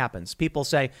doing, what happens? People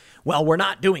say, well, we're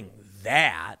not doing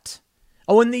that.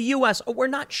 Oh, in the U.S., we're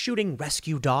not shooting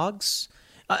rescue dogs.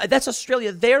 That's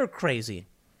Australia. They're crazy.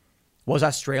 Was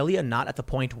Australia not at the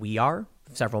point we are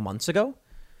several months ago?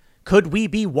 Could we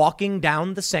be walking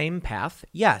down the same path?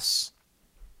 Yes.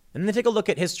 And they take a look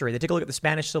at history. They take a look at the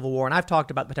Spanish Civil War. And I've talked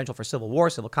about the potential for civil war,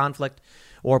 civil conflict,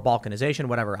 or balkanization,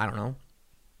 whatever. I don't know.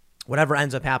 Whatever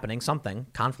ends up happening, something,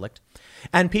 conflict.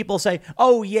 And people say,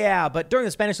 oh, yeah, but during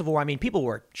the Spanish Civil War, people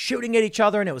were shooting at each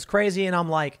other and it was crazy. And I'm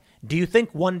like, do you think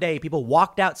one day people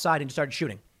walked outside and just started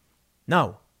shooting?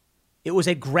 No. It was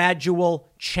a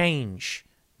gradual change.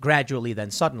 Gradually,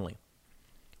 then suddenly.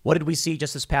 What did we see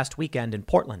just this past weekend in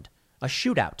Portland? A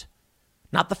shootout.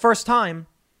 Not the first time.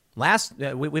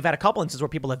 We've had a couple instances where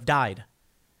people have died.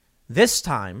 This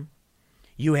time,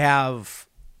 you have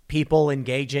people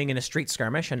engaging in a street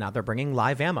skirmish, and now they're bringing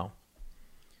live ammo.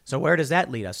 So where does that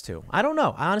lead us to? I don't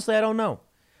know. Honestly, I don't know.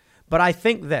 But I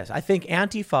think this. I think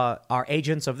Antifa are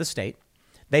agents of the state.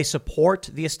 They support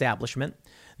the establishment.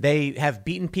 They have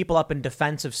beaten people up in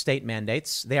defense of state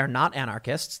mandates. They are not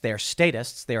anarchists. They are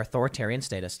statists. They are authoritarian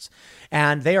statists.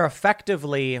 And they are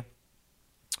effectively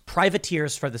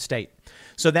privateers for the state.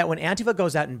 So that when Antifa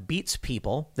goes out and beats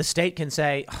people, the state can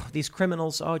say, oh, these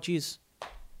criminals, oh, geez.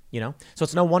 So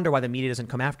it's no wonder why the media doesn't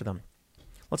come after them.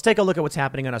 Let's take a look at what's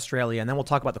happening in Australia, and then we'll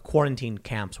talk about the quarantine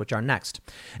camps, which are next.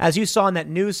 As you saw in that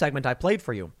news segment I played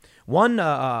for you, one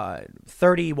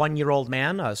 31-year-old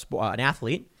man, an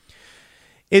athlete,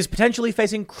 is potentially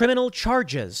facing criminal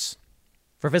charges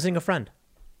for visiting a friend.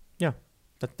 Yeah,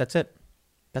 that's it.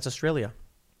 That's Australia.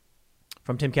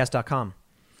 From timcast.com.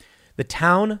 The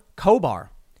town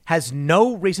Cobar has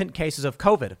no recent cases of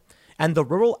COVID, and the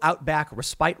Rural Outback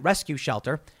Respite Rescue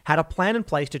Shelter had a plan in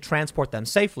place to transport them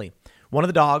safely. One of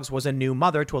the dogs was a new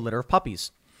mother to a litter of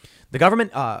puppies. The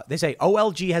government, they say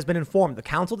OLG has been informed the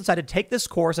council decided to take this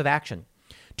course of action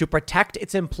to protect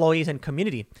its employees and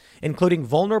community, including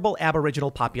vulnerable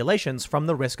Aboriginal populations, from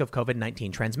the risk of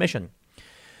COVID-19 transmission.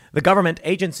 The government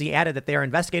agency added that they are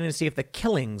investigating to see if the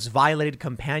killings violated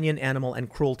companion animal and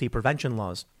cruelty prevention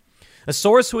laws. A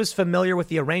source who is familiar with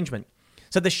the arrangement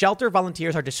said the shelter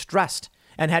volunteers are distressed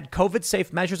and had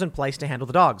COVID-safe measures in place to handle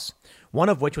the dogs, one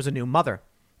of which was a new mother.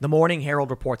 The Morning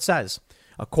Herald report says,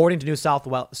 according to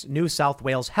New South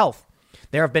Wales Health,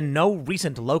 there have been no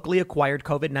recent locally acquired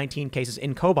COVID-19 cases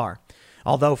in Cobar,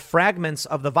 although fragments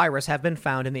of the virus have been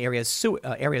found in the area's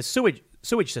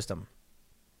sewage system.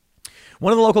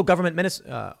 One of the local government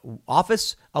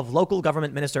Office of Local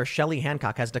Government Minister Shelley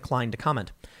Hancock has declined to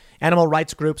comment. Animal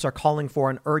rights groups are calling for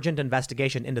an urgent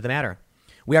investigation into the matter.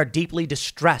 We are deeply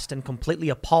distressed and completely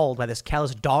appalled by this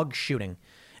callous dog shooting,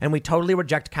 and we totally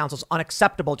reject council's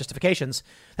unacceptable justifications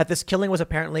that this killing was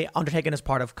apparently undertaken as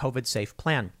part of COVID-safe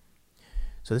plan.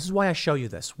 So this is why I show you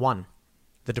this. 1,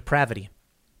 the depravity.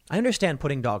 I understand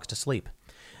putting dogs to sleep.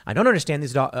 I don't understand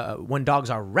these when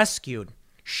dogs are rescued,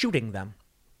 shooting them.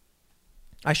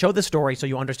 I show this story so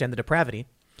you understand the depravity,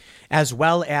 as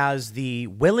well as the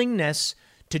willingness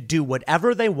to do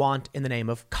whatever they want in the name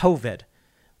of COVID.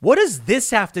 What does this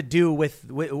have to do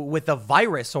with a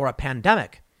virus or a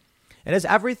pandemic? It has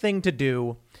everything to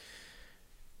do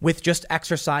with just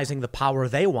exercising the power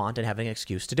they want and having an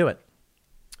excuse to do it.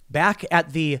 Back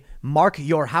at the Mark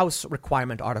Your House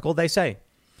requirement article, they say,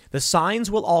 the signs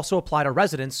will also apply to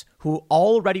residents who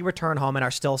already return home and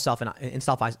are still in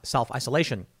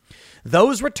self-isolation.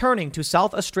 Those returning to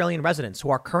South Australian residents who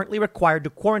are currently required to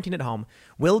quarantine at home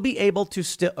will be able to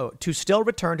still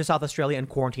return to South Australia and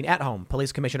quarantine at home,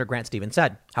 Police Commissioner Grant Stevens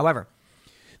said. However,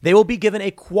 they will be given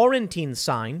a quarantine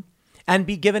sign and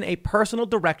be given a personal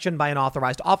direction by an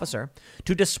authorized officer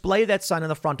to display that sign on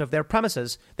the front of their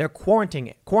premises they're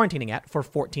quarantining at for a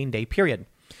 14-day period.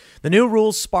 The new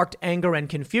rules sparked anger and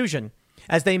confusion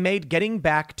as they made getting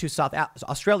back to South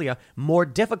Australia more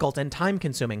difficult and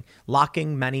time-consuming,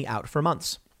 locking many out for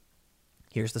months.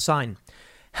 Here's the sign.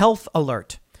 Health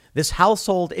alert. This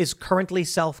household is currently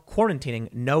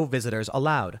self-quarantining. No visitors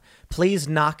allowed. Please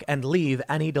knock and leave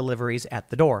any deliveries at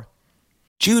the door.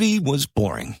 Judy was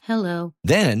boring. Hello.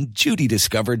 Then Judy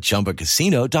discovered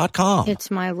ChumbaCasino.com. It's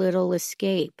my little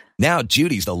escape. Now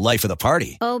Judy's the life of the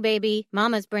party. Oh, baby,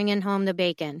 mama's bringing home the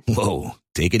bacon. Whoa,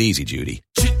 take it easy, Judy.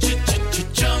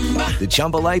 The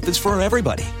Chumba life is for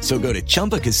everybody. So go to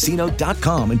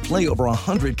ChumbaCasino.com and play over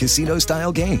 100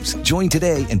 casino-style games. Join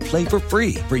today and play for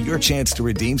free for your chance to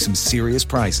redeem some serious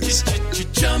prizes.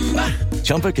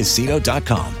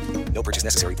 ChumbaCasino.com. No purchase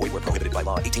necessary. Void where prohibited by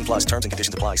law. 18 plus terms and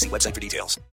conditions apply. See website for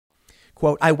details.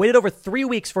 Quote, I waited over 3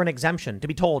 weeks for an exemption to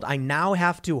be told I now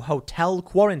have to hotel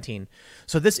quarantine.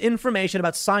 So this information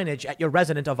about signage at your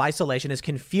residence of isolation is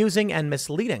confusing and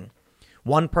misleading.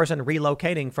 One person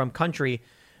relocating from country,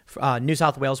 New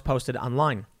South Wales, posted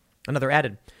online. Another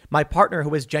added, my partner,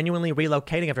 who is genuinely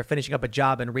relocating after finishing up a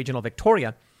job in regional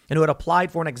Victoria and who had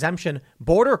applied for an exemption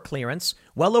border clearance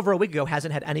well over a week ago,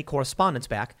 hasn't had any correspondence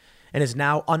back and is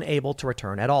now unable to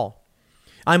return at all.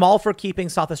 I'm all for keeping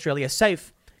South Australia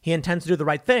safe. He intends to do the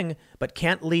right thing, but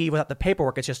can't leave without the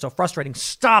paperwork. It's just so frustrating.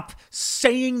 Stop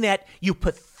saying that, you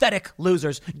pathetic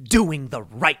losers, doing the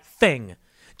right thing.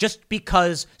 Just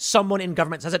because someone in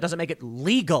government says it doesn't make it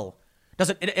legal.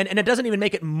 And it doesn't even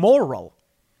make it moral.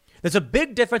 There's a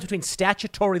big difference between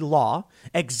statutory law,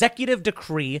 executive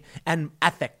decree, and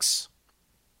ethics.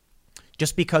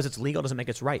 Just because it's legal doesn't make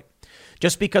it right.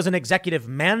 Just because an executive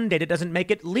mandate it doesn't make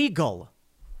it legal.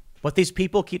 But these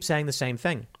people keep saying the same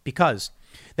thing because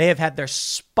they have had their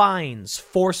spines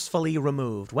forcefully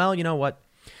removed. Well, you know what?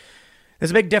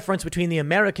 There's a big difference between the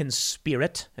American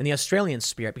spirit and the Australian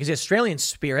spirit, because the Australian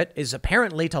spirit is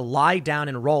apparently to lie down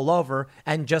and roll over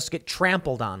and just get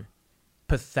trampled on.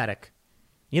 Pathetic.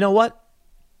 You know what?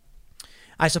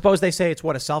 I suppose they say it's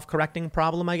a self-correcting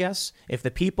problem, I guess. If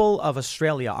the people of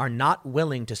Australia are not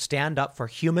willing to stand up for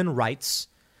human rights,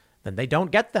 then they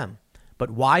don't get them.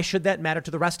 But why should that matter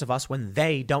to the rest of us when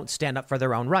they don't stand up for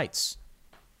their own rights?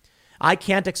 I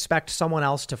can't expect someone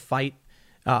else to fight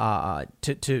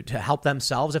to help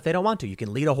themselves if they don't want to. You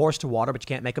can lead a horse to water, but you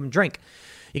can't make them drink.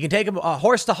 You can take a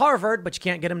horse to Harvard, but you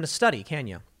can't get him to study, can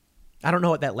you? I don't know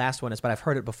what that last one is, but I've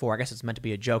heard it before. I guess it's meant to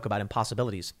be a joke about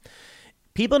impossibilities.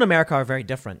 People in America are very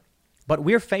different, but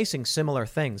we're facing similar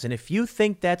things. And if you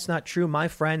think that's not true, my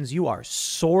friends, you are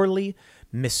sorely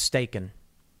mistaken.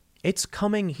 It's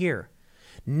coming here.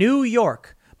 New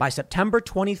York by September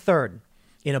 23rd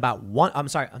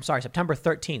September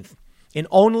 13th. In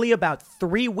only about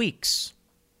 3 weeks,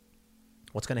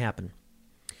 what's going to happen?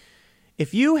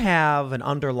 If you have an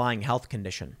underlying health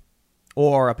condition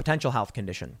or a potential health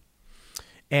condition,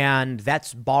 and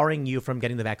that's barring you from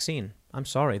getting the vaccine, I'm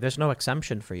sorry, there's no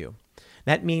exemption for you.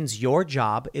 That means your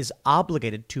job is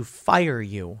obligated to fire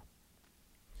you.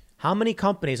 How many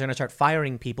companies are going to start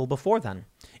firing people before then?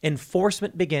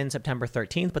 Enforcement begins September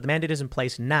 13th, but the mandate is in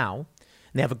place now.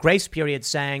 And they have a grace period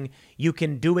saying you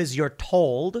can do as you're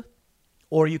told,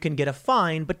 or you can get a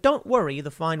fine, but don't worry,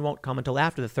 the fine won't come until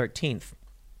after the 13th.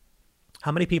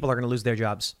 How many people are going to lose their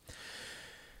jobs?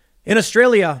 In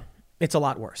Australia, it's a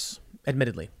lot worse,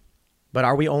 admittedly. But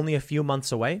are we only a few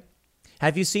months away?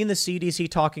 Have you seen the CDC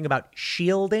talking about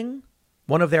shielding?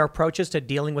 One of their approaches to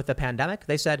dealing with the pandemic?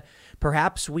 They said,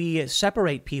 perhaps we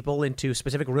separate people into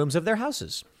specific rooms of their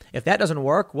houses. If that doesn't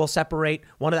work, we'll separate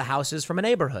one of the houses from a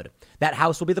neighborhood. That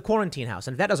house will be the quarantine house.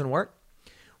 And if that doesn't work,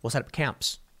 we'll set up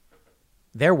camps.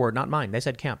 Their word, not mine. They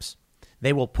said camps.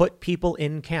 They will put people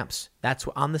in camps. That's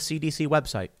on the CDC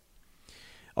website.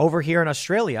 Over here in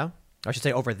Australia, I should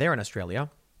say over there in Australia,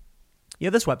 you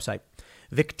have this website,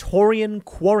 Victorian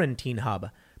Quarantine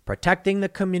Hub, protecting the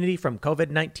community from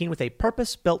COVID-19 with a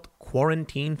purpose-built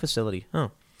quarantine facility.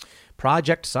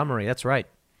 Project summary, that's right.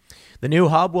 The new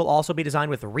hub will also be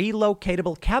designed with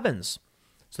relocatable cabins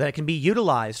so that it can be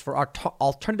utilized for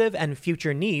alternative and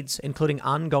future needs, including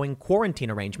ongoing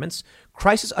quarantine arrangements,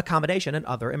 crisis accommodation, and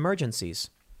other emergencies.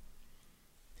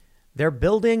 They're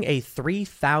building a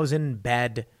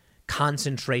 3,000-bed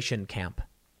concentration camp.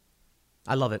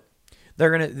 I love it.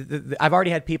 I've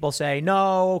already had people say,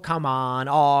 no, come on.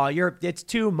 It's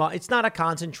too much. It's not a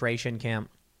concentration camp.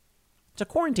 It's a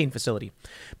quarantine facility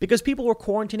because people were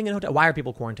quarantining in a hotel. Why are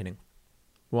people quarantining?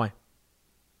 Why?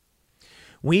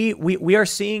 We are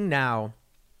seeing now,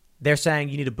 they're saying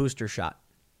you need a booster shot.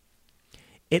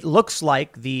 It looks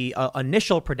like the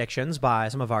initial predictions by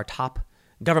some of our top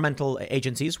governmental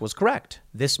agencies was correct.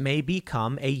 This may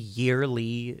become a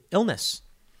yearly illness,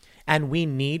 and we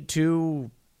need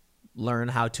to learn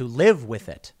how to live with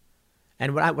it.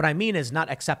 And what I mean is not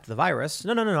accept the virus.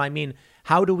 No. I mean,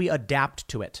 how do we adapt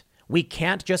to it? We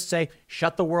can't just say,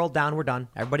 shut the world down, we're done.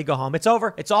 Everybody go home. It's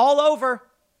over. It's all over.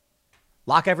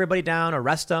 Lock everybody down,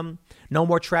 arrest them. No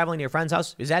more traveling to your friend's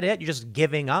house. Is that it? You're just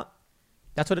giving up?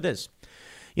 That's what it is.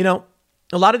 You know,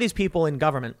 a lot of these people in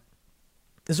government,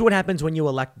 this is what happens when you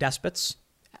elect despots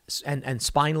and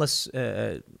spineless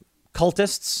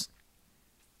cultists.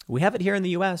 We have it here in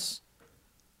the U.S.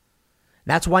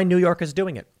 That's why New York is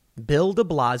doing it. Bill de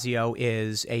Blasio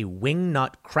is a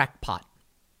wingnut crackpot.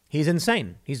 He's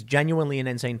insane. He's genuinely an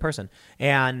insane person.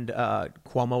 And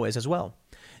Cuomo is as well.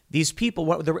 These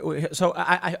people, so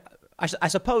I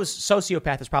suppose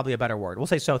sociopath is probably a better word. We'll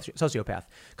say sociopath,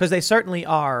 because they certainly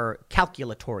are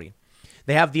calculatory.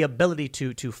 They have the ability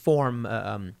to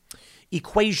form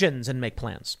equations and make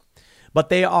plans. But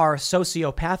they are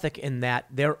sociopathic in that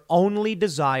their only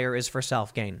desire is for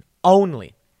self-gain.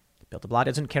 Only. Bill de Blasio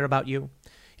doesn't care about you.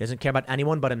 He doesn't care about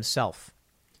anyone but himself.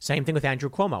 Same thing with Andrew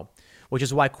Cuomo, which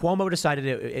is why Cuomo decided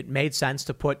it made sense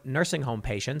to put nursing home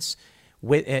patients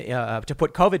to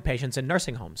put COVID patients in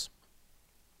nursing homes.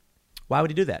 Why would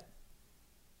he do that?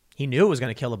 He knew it was going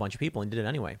to kill a bunch of people and did it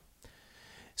anyway.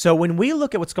 So when we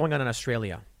look at what's going on in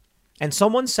Australia and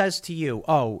someone says to you,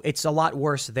 oh, it's a lot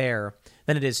worse there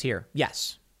than it is here.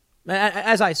 Yes,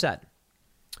 as I said,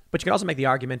 but you can also make the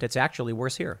argument it's actually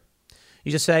worse here.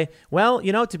 You just say, well,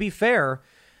 you know, to be fair,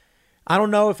 I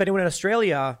don't know if anyone in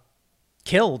Australia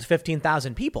killed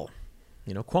 15,000 people.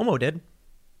 You know, Cuomo did.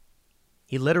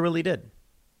 He literally did.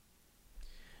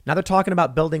 Now they're talking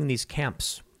about building these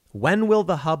camps. When will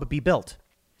the hub be built?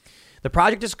 The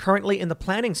project is currently in the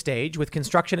planning stage, with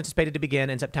construction anticipated to begin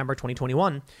in September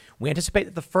 2021. We anticipate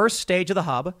that the first stage of the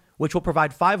hub, which will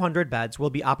provide 500 beds,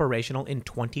 will be operational in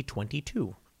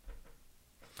 2022.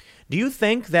 Do you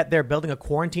think that they're building a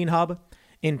quarantine hub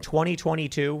in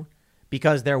 2022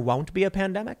 because there won't be a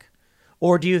pandemic?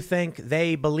 Or do you think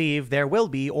they believe there will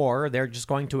be, or they're just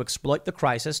going to exploit the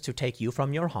crisis to take you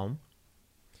from your home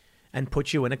and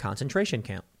put you in a concentration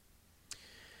camp?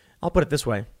 I'll put it this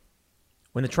way.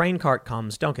 When the train cart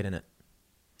comes, don't get in it.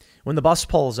 When the bus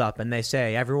pulls up and they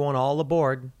say, everyone all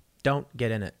aboard, don't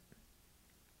get in it.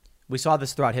 We saw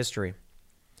this throughout history.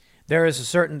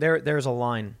 There's a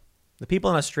line. The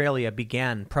people in Australia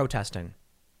began protesting.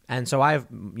 And so I have,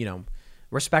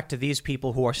 respect to these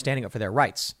people who are standing up for their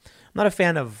rights. I'm not a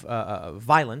fan of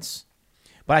violence,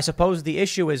 but I suppose the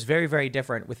issue is very, very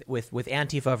different with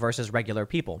Antifa versus regular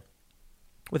people.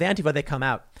 With Antifa, they come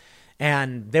out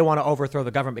and they want to overthrow the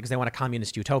government because they want a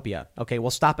communist utopia. Okay, well,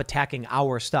 stop attacking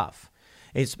our stuff.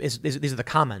 These are the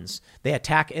commons. They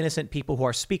attack innocent people who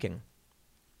are speaking.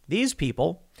 These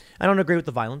people, I don't agree with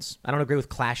the violence. I don't agree with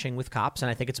clashing with cops, and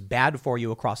I think it's bad for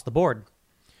you across the board.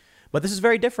 But this is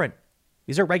very different.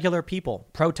 These are regular people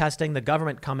protesting the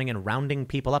government coming and rounding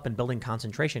people up and building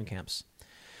concentration camps.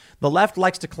 The left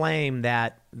likes to claim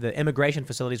that the immigration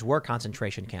facilities were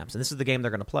concentration camps, and this is the game they're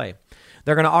going to play.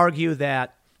 They're going to argue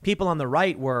that people on the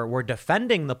right were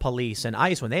defending the police and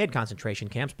ICE when they had concentration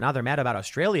camps, but now they're mad about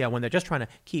Australia when they're just trying to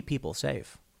keep people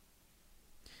safe.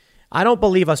 I don't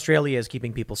believe Australia is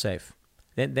keeping people safe.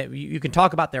 You can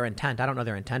talk about their intent. I don't know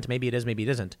their intent. Maybe it is, maybe it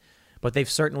isn't. But they've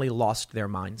certainly lost their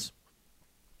minds.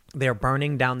 They're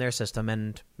burning down their system,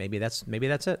 and maybe that's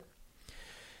it.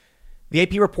 The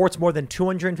AP reports more than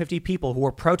 250 people who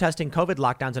were protesting COVID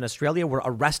lockdowns in Australia were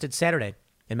arrested Saturday,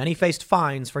 and many faced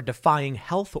fines for defying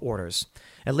health orders.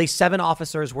 At least 7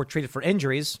 officers were treated for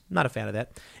injuries, not a fan of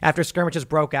that, after skirmishes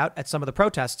broke out at some of the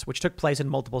protests, which took place in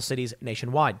multiple cities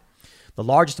nationwide. The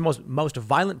largest and most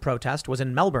violent protest was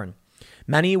in Melbourne.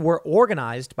 Many were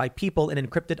organized by people in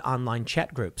encrypted online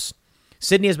chat groups.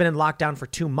 Sydney has been in lockdown for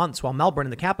 2 months, while Melbourne,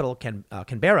 the capital,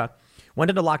 Canberra, went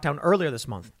into lockdown earlier this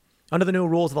month. Under the new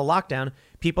rules of the lockdown,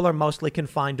 people are mostly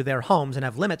confined to their homes and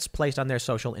have limits placed on their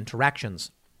social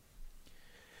interactions.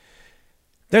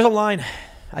 There's a line,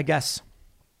 I guess.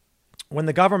 When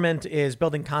the government is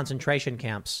building concentration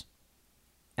camps,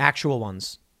 actual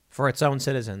ones, for its own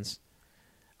citizens,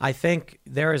 I think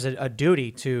there is a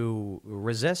duty to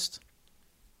resist.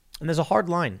 And there's a hard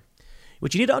line.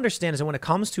 What you need to understand is that when it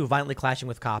comes to violently clashing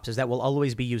with cops, is that will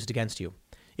always be used against you.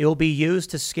 It will be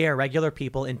used to scare regular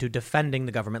people into defending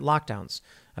the government lockdowns.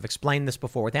 I've explained this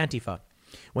before with Antifa.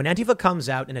 When Antifa comes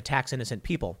out and attacks innocent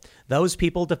people, those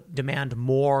people demand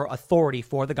more authority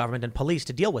for the government and police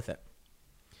to deal with it.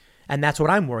 And that's what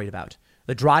I'm worried about.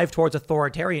 The drive towards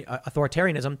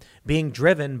authoritarianism being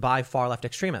driven by far-left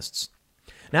extremists.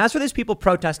 Now, as for these people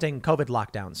protesting COVID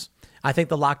lockdowns, I think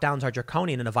the lockdowns are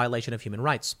draconian and a violation of human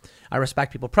rights. I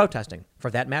respect people protesting.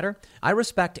 For that matter, I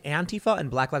respect Antifa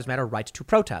and Black Lives Matter right to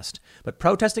protest. But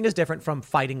protesting is different from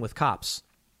fighting with cops.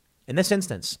 In this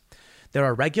instance, there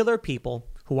are regular people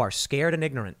who are scared and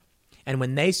ignorant. And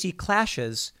when they see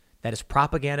clashes, that is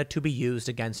propaganda to be used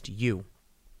against you.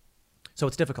 So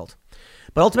it's difficult.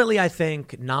 But ultimately, I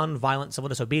think nonviolent civil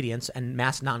disobedience and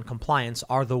mass noncompliance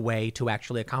are the way to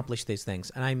actually accomplish these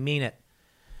things. And I mean it.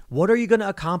 What are you going to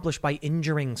accomplish by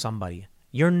injuring somebody?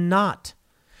 You're not.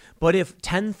 But if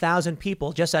 10,000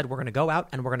 people just said, we're going to go out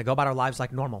and we're going to go about our lives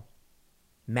like normal,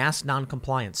 mass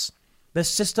noncompliance, the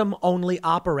system only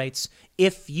operates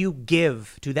if you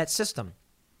give to that system.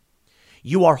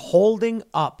 You are holding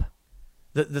up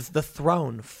the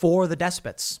throne for the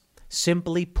despots.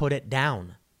 Simply put it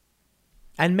down.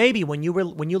 And maybe when you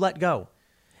let go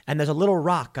and there's a little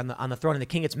rock on the throne and the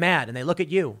king gets mad and they look at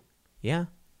you, yeah,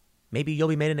 maybe you'll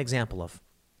be made an example of.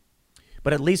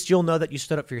 But at least you'll know that you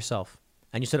stood up for yourself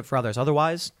and you stood up for others.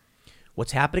 Otherwise,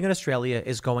 what's happening in Australia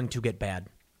is going to get bad.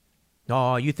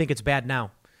 Oh, you think it's bad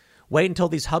now? Wait until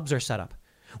these hubs are set up.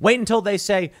 Wait until they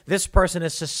say this person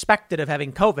is suspected of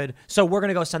having COVID, so we're going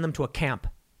to go send them to a camp.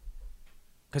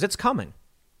 Because it's coming.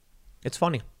 It's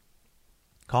funny.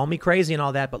 Call me crazy and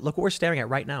all that, but look what we're staring at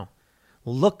right now.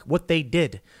 Look what they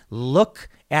did. Look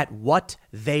at what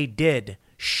they did.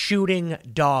 Shooting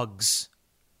dogs.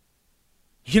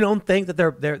 You don't think that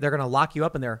they're going to lock you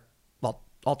up in their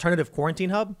alternative quarantine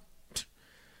hub?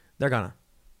 They're gonna.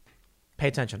 Pay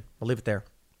attention. We'll leave it there.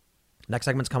 Next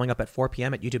segment's coming up at 4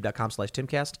 p.m. at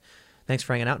youtube.com/Timcast. Thanks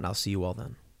for hanging out, and I'll see you all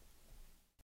then.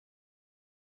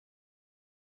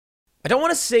 I don't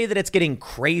want to say that it's getting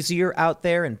crazier out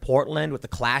there in Portland with the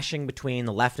clashing between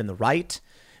the left and the right,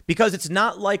 because it's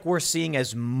not like we're seeing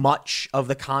as much of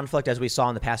the conflict as we saw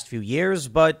in the past few years,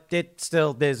 but it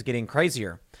still is getting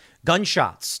crazier.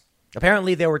 Gunshots.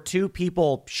 Apparently, there were two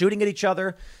people shooting at each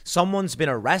other. Someone's been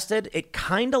arrested. It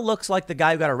kind of looks like the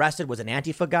guy who got arrested was an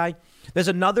Antifa guy. There's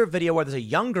another video where there's a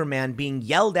younger man being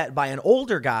yelled at by an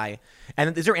older guy,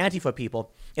 and these are Antifa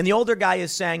people. And the older guy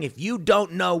is saying, if you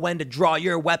don't know when to draw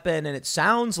your weapon, and it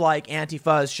sounds like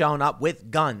Antifa has shown up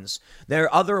with guns. There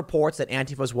are other reports that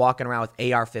Antifa is walking around with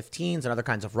AR-15s and other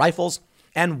kinds of rifles.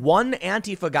 And one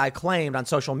Antifa guy claimed on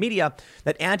social media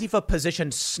that Antifa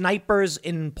positioned snipers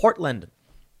in Portland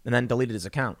and then deleted his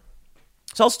account.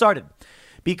 So it all started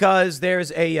because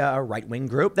there's a right-wing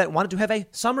group that wanted to have a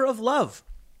summer of love,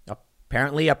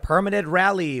 apparently a permitted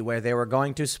rally where they were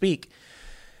going to speak.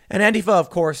 And Antifa, of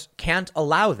course, can't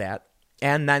allow that,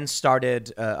 and then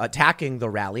started attacking the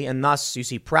rally. And thus, you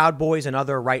see Proud Boys and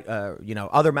other I don't even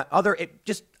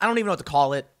know what to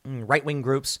call it, right-wing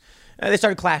groups. They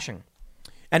started clashing.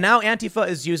 And now Antifa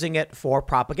is using it for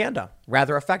propaganda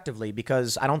rather effectively,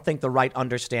 because I don't think the right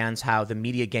understands how the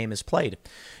media game is played.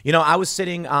 You know, I was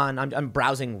sitting on, I'm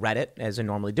browsing Reddit as I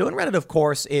normally do. And Reddit, of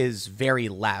course, is very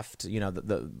left. You know,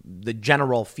 the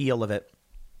general feel of it.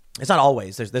 It's not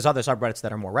always. There's other subreddits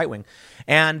that are more right wing.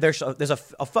 And there's a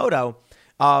photo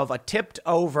of a tipped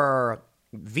over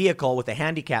vehicle with a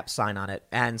handicap sign on it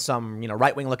and some,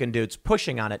 right wing looking dudes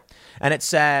pushing on it. And it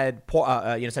said,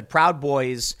 Proud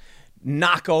Boys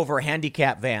knock over a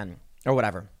handicap van or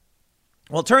whatever.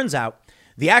 Well, it turns out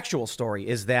the actual story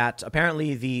is that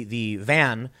apparently the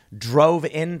van drove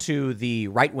into the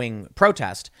right-wing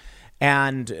protest,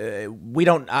 and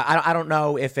I don't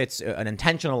know if it's an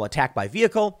intentional attack by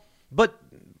vehicle, but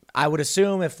I would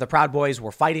assume if the Proud Boys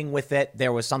were fighting with it,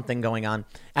 there was something going on,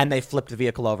 and they flipped the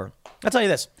vehicle over. I'll tell you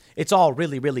this, it's all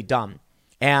really, really dumb.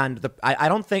 And I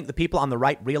don't think the people on the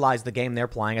right realize the game they're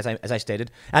playing, as I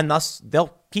stated, and thus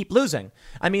they'll keep losing.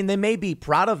 I mean, they may be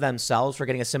proud of themselves for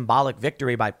getting a symbolic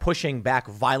victory by pushing back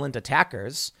violent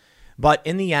attackers, but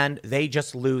in the end, they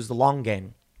just lose the long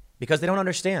game because they don't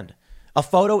understand. A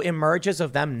photo emerges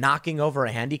of them knocking over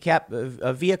a handicap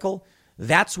vehicle.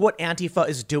 That's what Antifa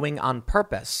is doing on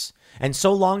purpose. And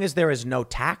so long as there is no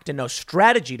tact and no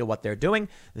strategy to what they're doing,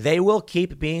 they will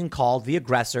keep being called the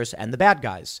aggressors and the bad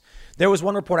guys. There was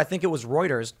one report, I think it was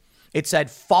Reuters. It said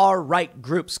far-right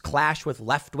groups clash with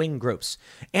left-wing groups.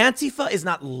 Antifa is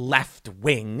not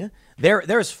left-wing. They're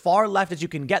as far left as you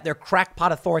can get. They're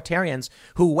crackpot authoritarians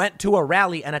who went to a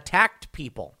rally and attacked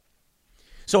people.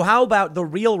 So how about the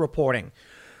real reporting?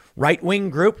 Right-wing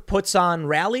group puts on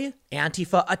rally,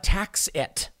 Antifa attacks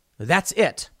it. That's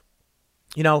it.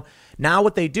 Now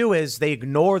what they do is they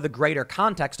ignore the greater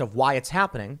context of why it's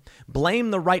happening,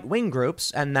 blame the right-wing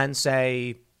groups, and then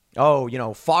say,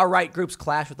 far-right groups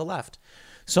clash with the left.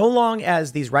 So long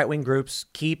as these right-wing groups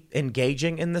keep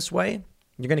engaging in this way,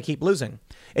 you're going to keep losing.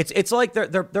 It's like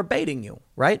they're baiting you,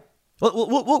 right?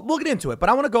 We'll get into it, but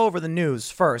I want to go over the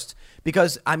news first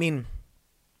because,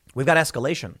 we've got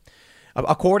escalation.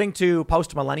 According to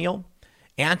Post Millennial,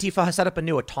 Antifa has set up a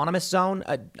new autonomous zone.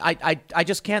 I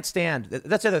just can't stand.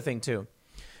 That's the other thing, too.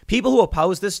 People who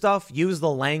oppose this stuff use the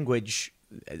language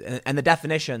and the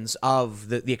definitions of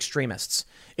the extremists.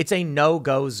 It's a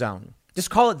no-go zone. Just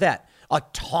call it that.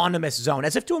 Autonomous zone,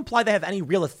 as if to imply they have any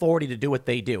real authority to do what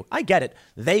they do. I get it.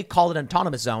 They call it an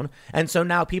autonomous zone. And so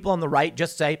now people on the right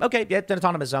just say, okay, yeah, it's an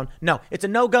autonomous zone. No, it's a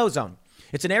no-go zone.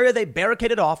 It's an area they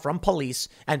barricaded off from police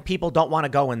and people don't want to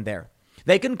go in there.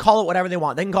 They can call it whatever they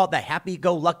want. They can call it the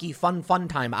happy-go-lucky fun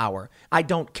time hour. I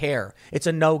don't care. It's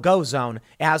a no-go zone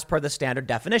as per the standard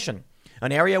definition.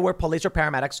 An area where police or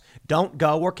paramedics don't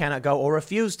go or cannot go or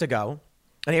refuse to go.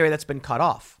 An area that's been cut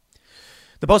off.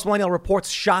 The Post-Millennial reports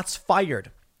shots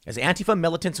fired as Antifa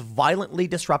militants violently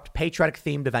disrupt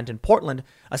patriotic-themed event in Portland,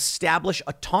 establish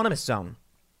autonomous zone.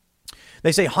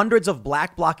 They say hundreds of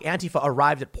Black Bloc Antifa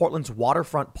arrived at Portland's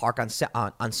waterfront park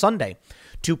on Sunday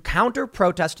to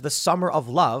counter-protest the Summer of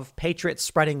Love, Patriots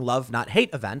Spreading Love, Not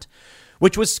Hate event,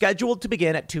 which was scheduled to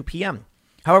begin at 2 p.m.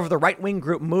 However, the right-wing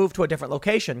group moved to a different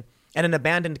location and an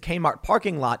abandoned Kmart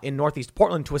parking lot in Northeast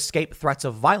Portland to escape threats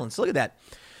of violence. Look at that.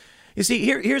 You see,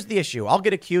 here's the issue. I'll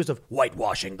get accused of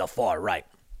whitewashing the far right.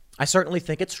 I certainly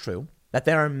think it's true that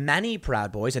there are many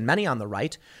Proud Boys and many on the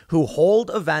right who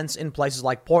hold events in places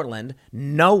like Portland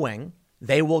knowing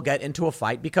they will get into a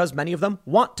fight because many of them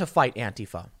want to fight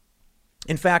Antifa.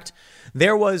 In fact,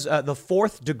 there was the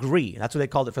fourth degree. That's what they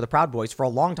called it for the Proud Boys for a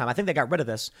long time. I think they got rid of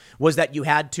this, was that you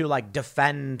had to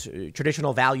defend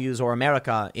traditional values or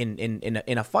America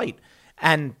in a fight.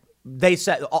 And they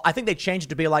said, I think they changed it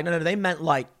to be no, they meant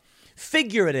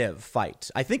figurative fight.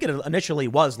 I think it initially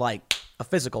was a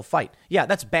physical fight. Yeah,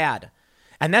 that's bad.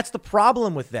 And that's the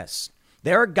problem with this.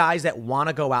 There are guys that want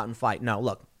to go out and fight. No,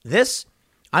 look, this,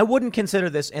 I wouldn't consider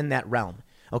this in that realm.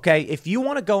 Okay, if you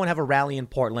want to go and have a rally in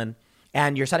Portland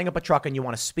and you're setting up a truck and you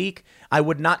want to speak, I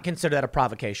would not consider that a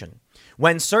provocation.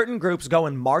 When certain groups go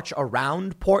and march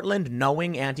around Portland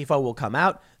knowing Antifa will come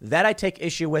out, that I take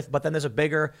issue with. But then there's a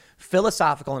bigger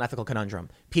philosophical and ethical conundrum.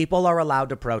 People are allowed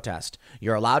to protest.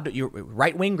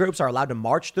 Right-wing groups are allowed to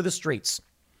march through the streets.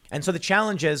 And so the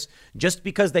challenge is, just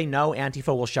because they know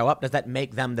Antifa will show up, does that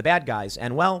make them the bad guys?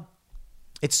 And well,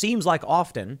 it seems like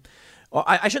often, or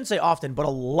I shouldn't say often, but a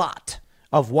lot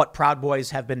of what Proud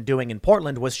Boys have been doing in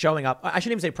Portland was showing up. I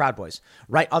shouldn't even say Proud Boys,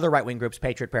 right? Other right-wing groups,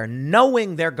 Patriot Prayer,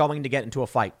 knowing they're going to get into a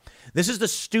fight. This is the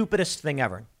stupidest thing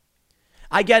ever.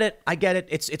 I get it.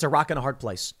 It's a rock and a hard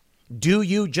place. Do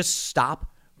you just stop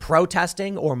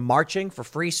protesting or marching for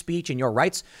free speech and your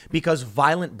rights because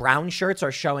violent brown shirts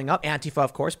are showing up? Antifa,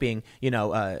 of course, being,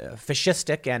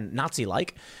 fascistic and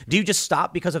Nazi-like. Do you just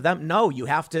stop because of them? No, you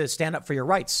have to stand up for your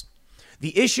rights.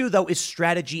 The issue, though, is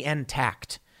strategy and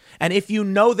tact. And if you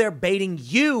know they're baiting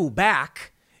you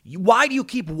back, why do you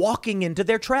keep walking into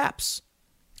their traps?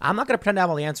 I'm not going to pretend to have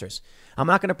all the answers. I'm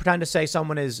not going to pretend to say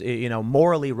someone is,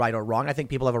 morally right or wrong. I think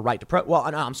people have a right to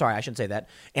well, no, I'm sorry, I shouldn't say that.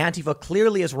 Antifa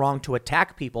clearly is wrong to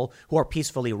attack people who are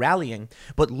peacefully rallying.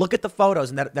 But look at the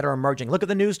photos that are emerging. Look at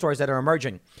the news stories that are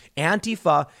emerging.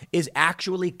 Antifa is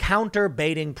actually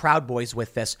counter-baiting Proud Boys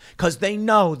with this because they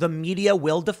know the media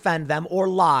will defend them or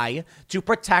lie to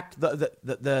protect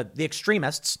the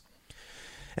extremists.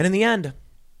 And in the end,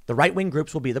 the right-wing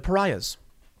groups will be the pariahs.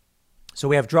 So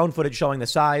we have drone footage showing the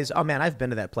size. Oh, man, I've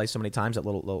been to that place so many times, that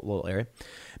little area.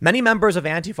 Many members of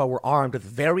Antifa were armed with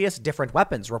various different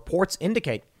weapons. Reports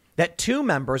indicate that 2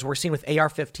 members were seen with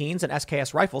AR-15s and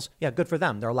SKS rifles. Yeah, good for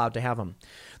them. They're allowed to have them.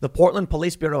 The Portland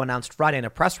Police Bureau announced Friday in a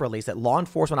press release that law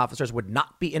enforcement officers would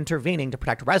not be intervening to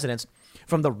protect residents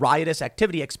from the riotous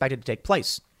activity expected to take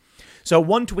place. So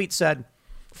one tweet said,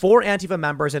 4 Antifa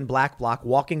members in Black Bloc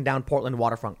walking down Portland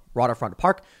waterfront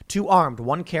park, 2 armed,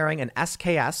 1 carrying an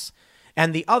SKS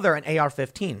and the other an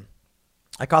AR-15.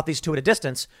 I caught these 2 at a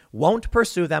distance. Won't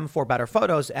pursue them for better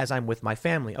photos as I'm with my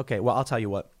family. Okay, well, I'll tell you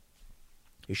what.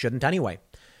 You shouldn't anyway.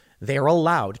 They're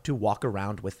allowed to walk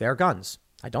around with their guns.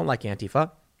 I don't like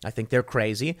Antifa. I think they're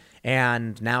crazy.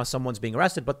 And now someone's being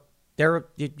arrested, but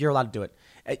you're allowed to do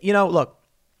it. Look,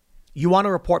 you want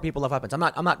to report people of weapons. I'm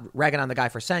not ragging on the guy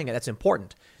for saying it. That's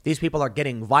important. These people are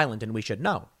getting violent and we should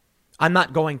know. I'm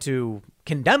not going to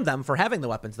condemn them for having the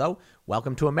weapons, though.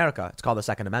 Welcome to America. It's called the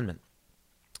Second Amendment.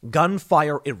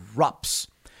 Gunfire erupts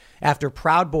after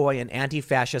Proud Boy and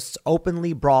anti-fascists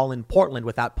openly brawl in Portland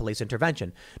without police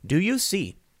intervention. Do you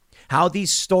see how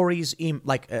these stories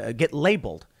get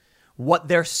labeled, what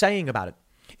they're saying about it?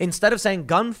 Instead of saying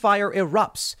gunfire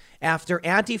erupts after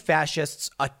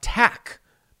anti-fascists attack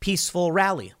peaceful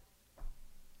rally.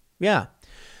 Yeah.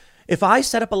 If I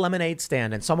set up a lemonade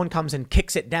stand and someone comes and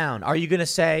kicks it down, are you going to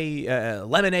say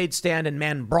lemonade stand and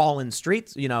man brawl in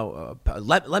streets?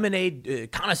 Lemonade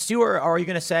connoisseur, or are you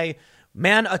going to say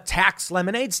man attacks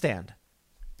lemonade stand?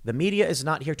 The media is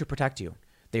not here to protect you.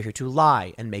 They're here to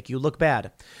lie and make you look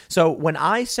bad. So when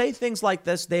I say things like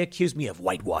this, they accuse me of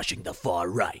whitewashing the far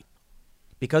right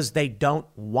because they don't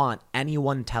want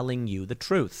anyone telling you the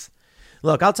truth.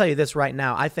 Look, I'll tell you this right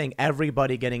now. I think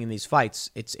everybody getting in these fights,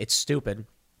 it's stupid.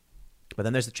 But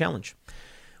then there's the challenge.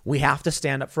 We have to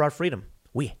stand up for our freedom.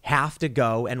 We have to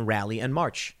go and rally and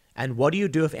march. And what do you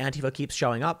do if Antifa keeps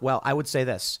showing up? Well, I would say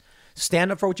this.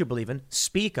 Stand up for what you believe in.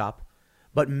 Speak up.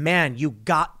 But man, you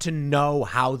got to know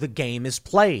how the game is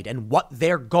played and what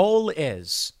their goal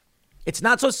is. It's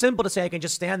not so simple to say I can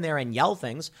just stand there and yell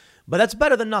things, but that's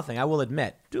better than nothing, I will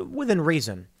admit, within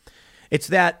reason. It's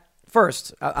that,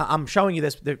 first, I'm showing you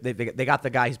this. They got the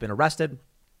guy. He's been arrested.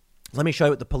 Let me show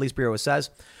you what the police bureau says.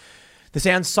 This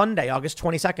on Sunday, August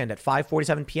 22nd at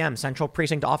 5:47 p.m., Central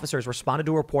Precinct officers responded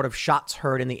to a report of shots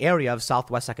heard in the area of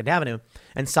Southwest 2nd Avenue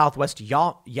and Southwest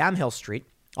Yamhill Street.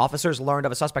 Officers learned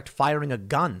of a suspect firing a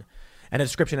gun and a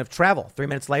description of travel. 3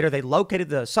 minutes later, they located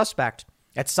the suspect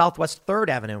at Southwest 3rd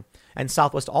Avenue and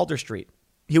Southwest Alder Street.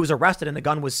 He was arrested and the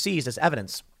gun was seized as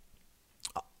evidence.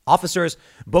 Officers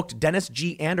booked Dennis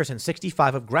G. Anderson,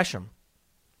 65 of Gresham,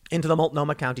 into the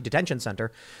Multnomah County Detention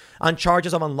Center on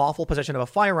charges of unlawful possession of a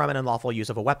firearm and unlawful use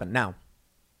of a weapon. Now,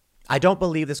 I don't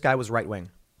believe this guy was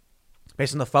right-wing.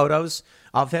 Based on the photos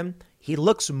of him, he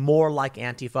looks more like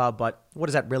Antifa, but what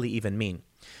does that really even mean?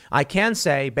 I can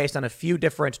say, based on a few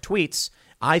different tweets,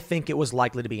 I think it was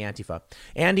likely to be Antifa.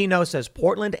 Andy No says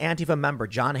Portland Antifa member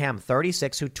John Hamm,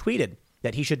 36, who tweeted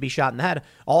that he should be shot in the head,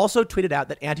 also tweeted out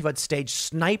that Antifa had staged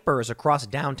snipers across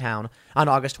downtown on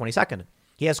August 22nd.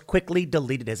 He has quickly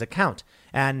deleted his account.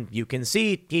 And you can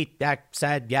see he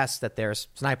said, yes, that there's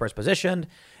snipers positioned,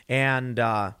 and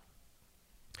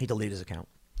he deleted his account.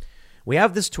 We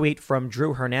have this tweet from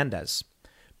Drew Hernandez.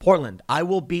 Portland, I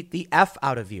will beat the F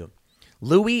out of you.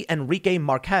 Luis Enrique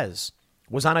Marquez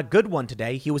was on a good one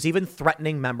today. He was even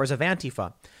threatening members of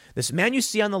Antifa. This man you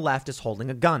see on the left is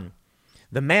holding a gun.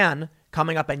 The man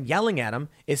coming up and yelling at him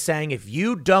is saying, if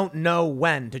you don't know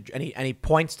when to, and he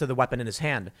points to the weapon in his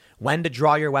hand, when to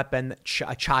draw your weapon,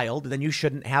 a child, then you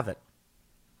shouldn't have it.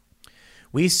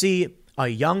 We see a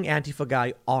young Antifa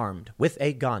guy armed with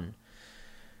a gun.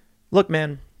 Look,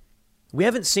 man, we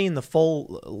haven't seen the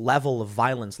full level of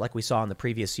violence like we saw in the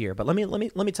previous year, but let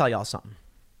me tell y'all something.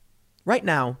 Right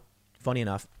now, funny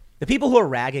enough, the people who are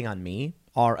ragging on me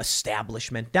are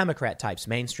establishment Democrat types,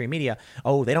 mainstream media.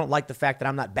 Oh, they don't like the fact that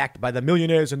I'm not backed by the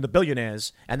millionaires and the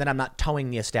billionaires and that I'm not towing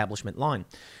the establishment line.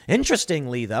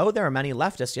 Interestingly, though, there are many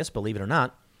leftists, yes, believe it or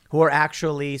not, who are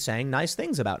actually saying nice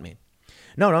things about me.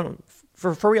 No,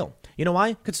 for real. You know why?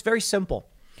 Because it's very simple.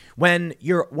 When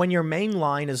your main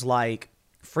line is like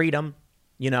freedom,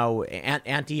 you know,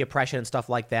 anti-oppression and stuff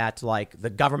like that, like the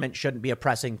government shouldn't be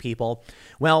oppressing people,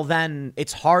 well, then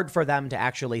it's hard for them to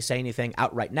actually say anything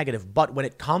outright negative. But when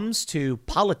it comes to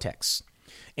politics,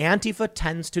 Antifa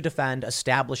tends to defend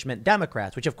establishment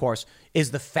Democrats, which, of course, is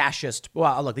the fascist.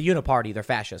 Well, look, the Uniparty, they're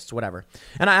fascists, whatever.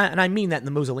 And I mean that in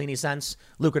the Mussolini sense,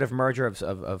 lucrative merger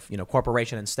of you know,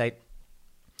 corporation and state.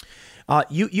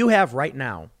 You have right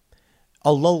now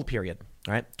a lull period.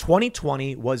 All right.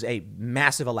 2020 was a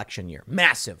massive election year,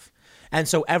 massive. And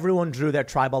so everyone drew their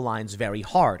tribal lines very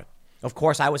hard. Of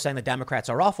course, I was saying the Democrats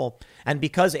are awful. And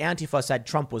because Antifa said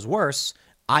Trump was worse,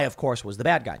 I, of course, was the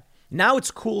bad guy. Now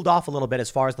it's cooled off a little bit as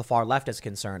far as the far left is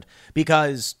concerned,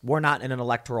 because we're not in an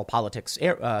electoral politics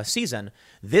season.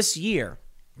 This year,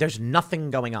 there's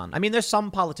nothing going on. I mean, there's some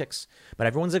politics, but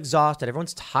everyone's exhausted.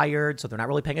 Everyone's tired, so they're not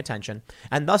really paying attention.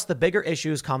 And thus, the bigger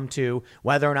issues come to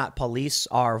whether or not police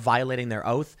are violating their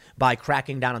oath by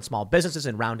cracking down on small businesses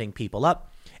and rounding people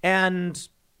up, and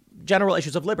general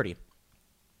issues of liberty.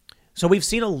 So we've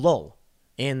seen a lull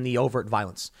in the overt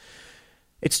violence.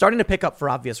 It's starting to pick up for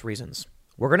obvious reasons.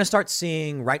 We're going to start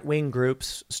seeing right-wing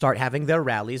groups start having their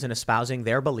rallies and espousing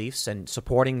their beliefs and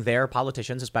supporting their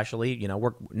politicians, especially, you know,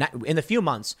 we're not, in a few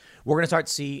months, we're going to start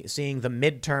seeing the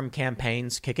midterm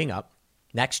campaigns kicking up.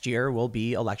 Next year will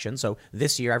be elections. So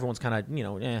this year, everyone's kind of, you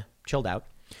know, chilled out.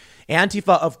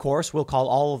 Antifa, of course, will call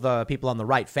all of the people on the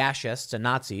right fascists and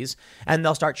Nazis, and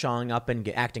they'll start showing up and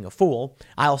acting a fool.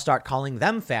 I'll start calling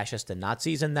them fascists and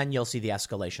Nazis, and then you'll see the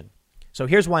escalation. So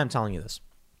here's why I'm telling you this.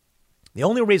 The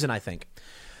only reason I think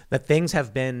that things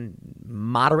have been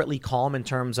moderately calm in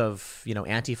terms of, you know,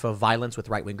 Antifa violence with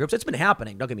right-wing groups, it's been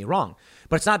happening, don't get me wrong,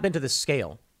 but it's not been to this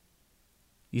scale.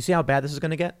 You see how bad this is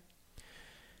going to get?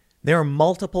 There are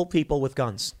multiple people with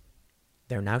guns.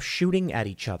 They're now shooting at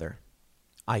each other.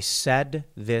 I said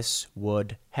this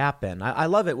would happen. I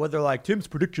love it when they're like, Tim's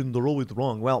predictions are always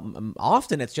wrong. Well,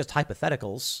 often it's just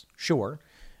hypotheticals, sure.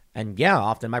 And yeah,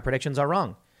 often my predictions are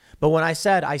wrong. But when I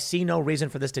said I see no reason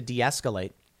for this to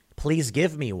de-escalate, please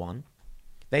give me one,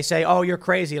 They say, oh, you're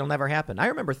crazy. It'll never happen. I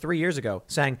remember 3 years ago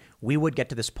saying we would get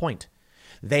to this point.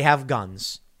 They have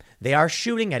guns. They are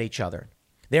shooting at each other.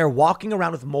 They are walking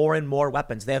around with more and more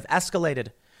weapons. They have escalated,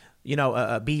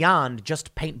 beyond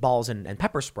just paintballs and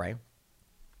pepper spray.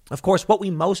 Of course, what we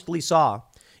mostly saw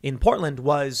in Portland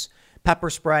was pepper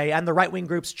spray, and the right-wing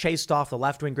groups chased off the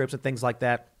left-wing groups and things like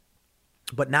that.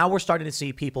 But now we're starting to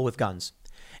see people with guns.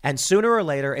 And sooner or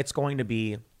later, it's going to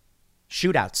be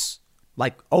shootouts,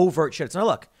 like overt shootouts. Now,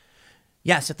 look,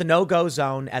 yes, at the no-go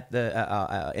zone at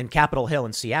the in Capitol Hill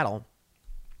in Seattle,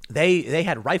 they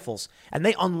had rifles, and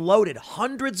they unloaded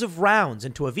hundreds of rounds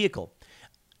into a vehicle.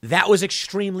 That was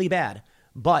extremely bad,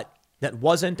 but that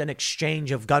wasn't an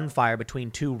exchange of gunfire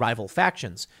between two rival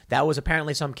factions. That was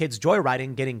apparently some kids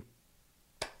joyriding getting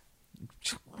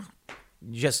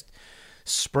just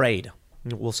sprayed.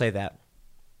 We'll say that.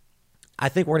 I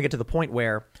think we're going to get to the point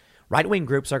where right-wing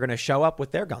groups are going to show up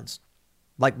with their guns.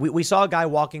 Like we saw a guy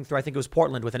walking through, I think it was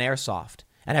Portland, with an airsoft,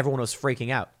 and everyone was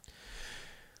freaking out.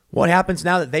 What happens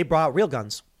now that they brought real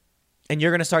guns? And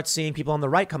you're going to start seeing people on the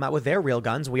right come out with their real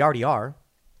guns. We already are.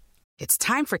 It's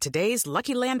time for today's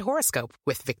Lucky Land horoscope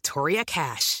with Victoria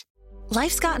Cash.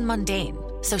 Life's gotten mundane,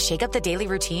 so shake up the daily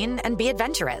routine and be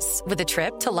adventurous with a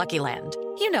trip to Lucky Land.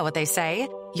 You know what they say.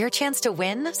 Your chance to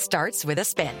win starts with a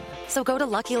spin. So go to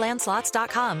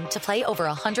LuckyLandSlots.com to play over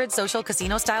 100 social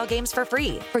casino-style games for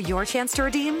free for your chance to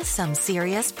redeem some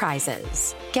serious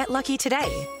prizes. Get lucky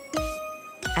today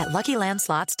at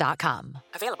LuckyLandSlots.com.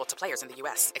 Available to players in the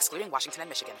U.S., excluding Washington and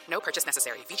Michigan. No purchase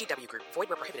necessary. VGW Group. Void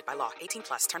where prohibited by law.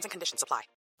 18+. Terms and conditions apply.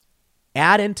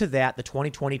 Add into that the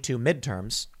 2022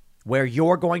 midterms, where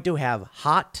you're going to have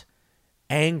hot,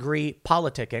 angry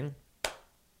politicking.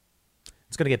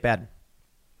 It's going to get bad.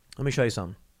 Let me show you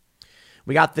something.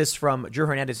 We got this from Drew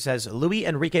Hernandez. It says, Luis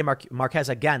Enrique Marquez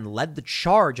again led the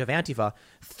charge of Antifa,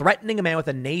 threatening a man with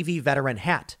a Navy veteran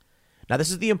hat. Now,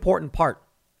 this is the important part.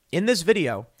 In this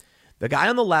video, the guy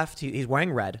on the left, he's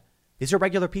wearing red. These are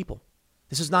regular people.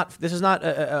 This is not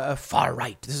a far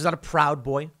right. This is not a Proud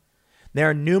Boy. There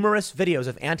are numerous videos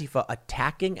of Antifa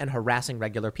attacking and harassing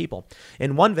regular people.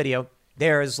 In one video,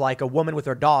 there's like a woman with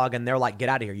her dog, and they're like, get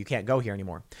out of here. You can't go here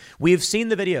anymore. We've seen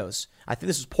the videos. I think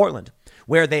this is Portland,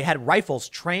 where they had rifles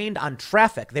trained on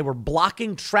traffic. They were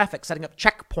blocking traffic, setting up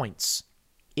checkpoints.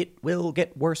 It will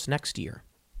get worse next year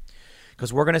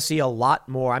because we're going to see a lot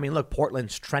more. I mean, look,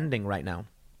 Portland's trending right now.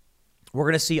 We're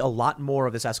going to see a lot more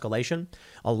of this escalation,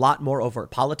 a lot more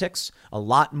overt politics, a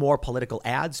lot more political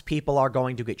ads. People are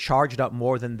going to get charged up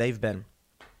more than they've been.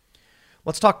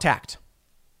 Let's talk tact.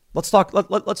 Let's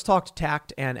talk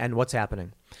tact and what's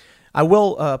happening. I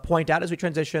will point out as we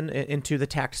transition into the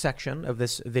tact section of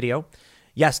this video.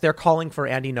 Yes, they're calling for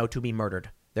Andy No to be murdered.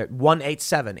 They're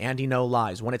 187, Andy No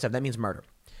lies. 187, that means murder.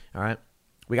 All right.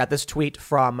 We got this tweet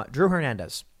from Drew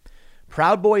Hernandez.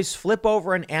 Proud Boys flip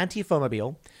over an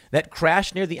Antifa-mobile that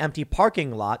crashed near the empty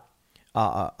parking lot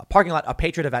a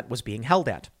Patriot event was being held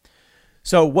at.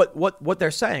 So what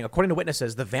they're saying, according to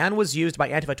witnesses, the van was used by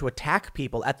Antifa to attack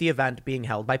people at the event being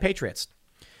held by Patriots.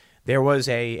 There was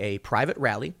a private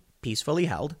rally, peacefully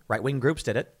held. Right-wing groups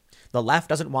did it. The left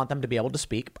doesn't want them to be able to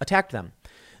speak, attacked them.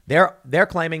 They're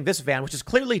claiming this van, which is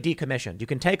clearly decommissioned. You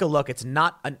can take a look. It's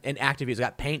not an active use. It's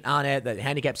got paint on it. The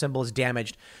handicap symbol is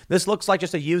damaged. This looks like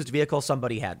just a used vehicle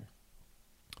somebody had.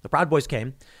 The Proud Boys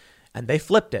came and they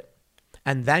flipped it.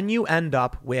 And then you end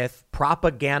up with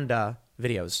propaganda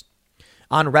videos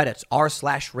on Reddit,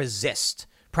 r/resist.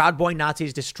 Proud Boy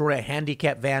Nazis destroy a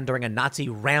handicap van during a Nazi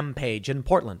rampage in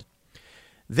Portland.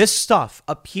 This stuff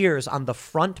appears on the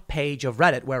front page of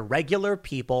Reddit where regular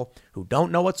people who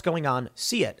don't know what's going on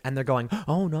see it and they're going,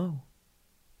 oh no.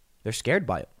 They're scared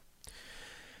by it.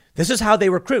 This is how they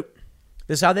recruit.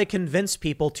 This is how they convince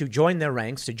people to join their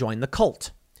ranks, to join the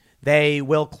cult. They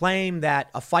will claim that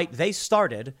a fight they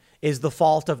started is the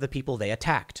fault of the people they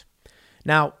attacked.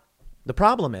 Now, the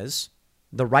problem is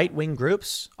the right-wing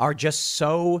groups are just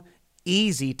so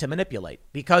easy to manipulate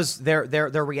because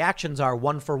their reactions are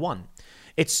one for one.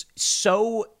 It's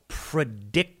so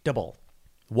predictable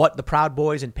what the Proud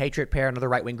Boys and Patriot Pair and other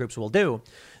right-wing groups will do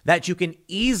that you can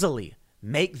easily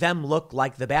make them look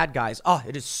like the bad guys. Oh,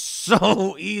 it is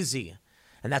so easy.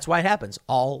 And that's why it happens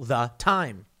all the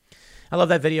time. I love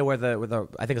that video where the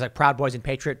I think it's like Proud Boys and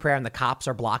Patriot Prayer and the cops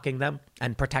are blocking them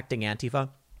and protecting Antifa.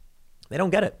 They don't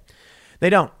get it. They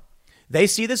don't. They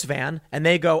see this van and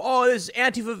they go, oh, this is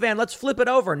Antifa van. Let's flip it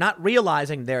over. Not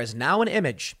realizing there is now an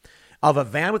image of a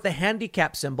van with the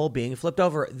handicap symbol being flipped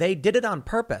over. They did it on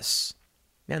purpose.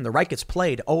 And the right gets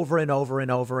played over and over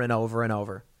and over and over and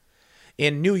over.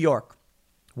 In New York,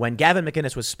 when Gavin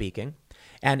McInnes was speaking,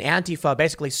 And Antifa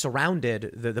basically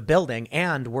surrounded the building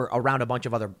and were around a bunch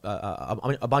of other,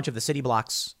 a bunch of the city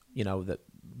blocks,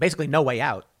 basically no way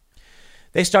out.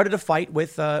 They started a fight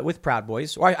with Proud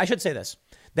Boys, or I should say this.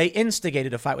 They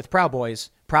instigated a fight with Proud Boys.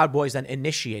 Proud Boys then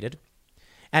initiated.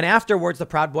 And afterwards, the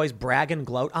Proud Boys brag and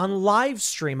gloat on live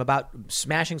stream about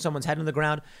smashing someone's head in the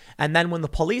ground. And then when the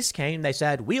police came, they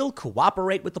said, we'll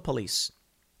cooperate with the police.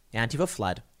 Antifa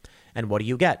fled. And what do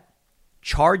you get?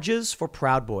 Charges for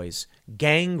Proud Boys.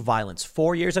 Gang violence.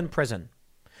 4 years in prison.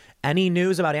 Any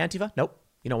news about Antifa? Nope.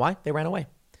 You know why? They ran away.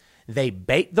 They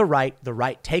bait the right. The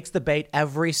right takes the bait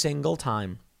every single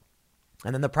time.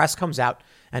 And then the press comes out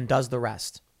and does the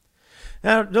rest.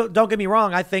 Now, don't get me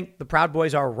wrong. I think the Proud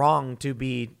Boys are wrong to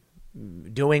be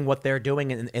doing what they're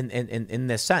doing in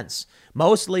this sense,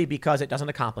 mostly because it doesn't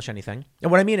accomplish anything.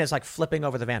 And what I mean is like flipping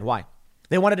over the van. Why?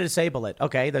 They wanted to disable it.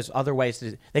 Okay, there's other ways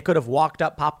they could have walked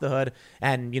up, popped the hood,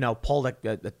 and pulled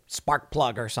a spark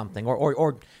plug or something,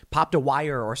 or popped a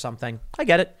wire or something. I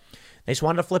get it. They just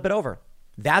wanted to flip it over.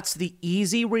 That's the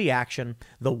easy reaction,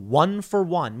 the one for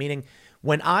one, meaning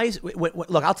look,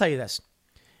 I'll tell you this.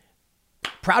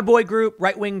 Proud Boy group,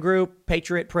 right-wing group,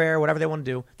 Patriot Prayer, whatever they want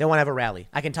to do, they want to have a rally.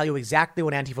 I can tell you exactly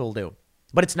what Antifa will do.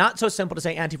 But it's not so simple to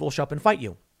say Antifa will show up and fight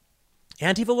you.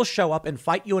 Antifa will show up and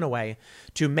fight you in a way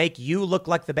to make you look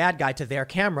like the bad guy to their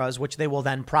cameras, which they will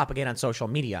then propagate on social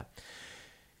media.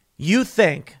 You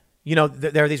think,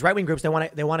 there are these right-wing groups, they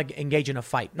want to engage in a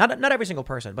fight. Not every single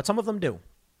person, but some of them do.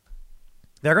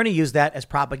 They're going to use that as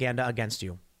propaganda against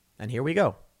you. And here we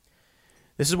go.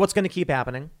 This is what's going to keep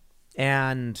happening.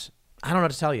 And I don't know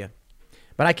what to tell you.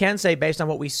 But I can say, based on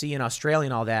what we see in Australia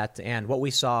and all that, and what we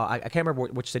saw, I can't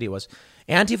remember which city it was,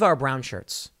 Antifa are brown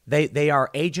shirts. They are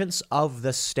agents of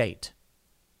the state.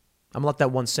 I'm going to let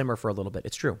that one simmer for a little bit.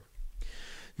 It's true.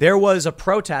 There was a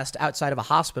protest outside of a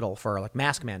hospital for like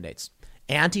mask mandates.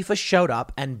 Antifa showed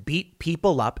up and beat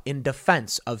people up in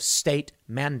defense of state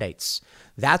mandates.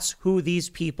 That's who these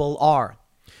people are.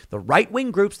 The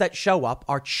right-wing groups that show up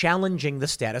are challenging the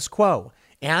status quo.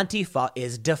 Antifa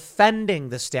is defending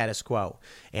the status quo.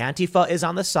 Antifa is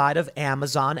on the side of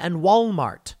Amazon and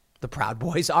Walmart. The Proud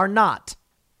Boys are not.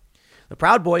 The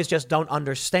Proud Boys just don't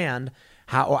understand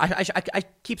how, or I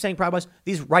keep saying Proud Boys,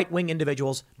 these right-wing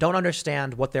individuals don't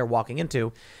understand what they're walking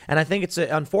into. And I think it's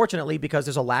unfortunately because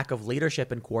there's a lack of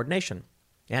leadership and coordination.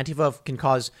 Antifa can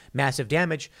cause massive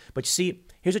damage, but you see,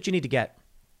 here's what you need to get.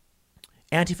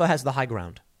 Antifa has the high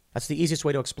ground. That's the easiest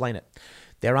way to explain it.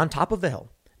 They're on top of the hill.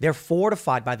 They're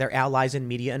fortified by their allies in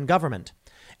media and government.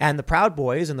 And the Proud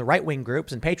Boys and the right-wing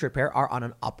groups and Patriot Prayer are on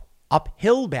an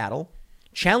uphill battle,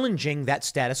 challenging that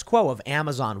status quo of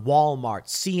Amazon, Walmart,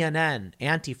 CNN,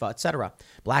 Antifa, etc.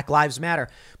 Black Lives Matter.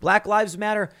 Black Lives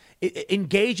Matter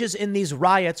engages in these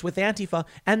riots with Antifa,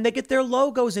 and they get their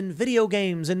logos in video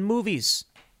games and movies.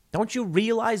 Don't you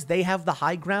realize they have the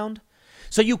high ground?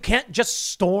 So you can't just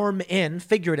storm in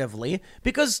figuratively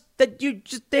because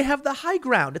they have the high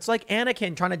ground. It's like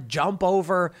Anakin trying to jump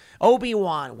over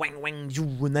Obi-Wan,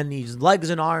 and then his legs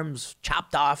and arms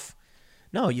chopped off.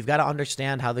 No, you've got to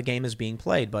understand how the game is being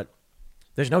played, but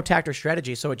there's no tact or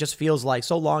strategy. So it just feels like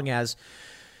so long as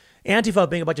Antifa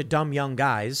being a bunch of dumb young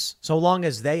guys, so long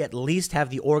as they at least have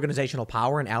the organizational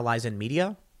power and allies in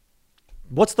media,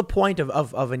 what's the point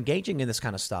of engaging in this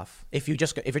kind of stuff if you're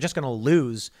just going to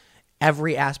lose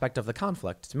every aspect of the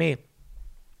conflict? To me,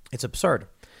 it's absurd.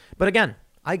 But again,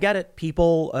 I get it.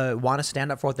 People want to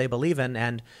stand up for what they believe in.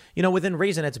 And, within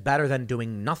reason, it's better than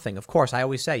doing nothing. Of course, I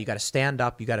always say you got to stand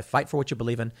up. You got to fight for what you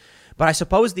believe in. But I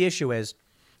suppose the issue is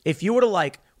if you were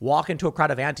to walk into a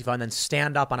crowd of Antifa and then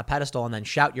stand up on a pedestal and then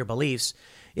shout your beliefs,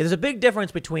 there's a big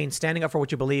difference between standing up for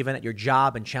what you believe in at your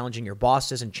job and challenging your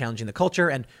bosses and challenging the culture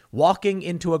and walking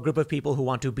into a group of people who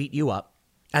want to beat you up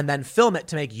and then film it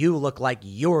to make you look like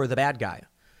you're the bad guy.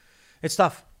 It's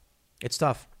tough. It's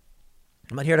tough.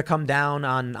 I'm not here to come down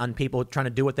on people trying to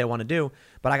do what they want to do,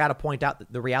 but I got to point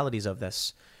out the realities of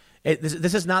this.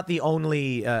 This is not the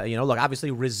only, look,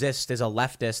 obviously Resist is a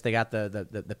leftist. They got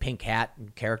the pink hat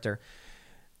character.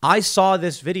 I saw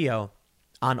this video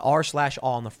on r/all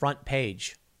on the front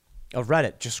page of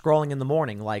Reddit, just scrolling in the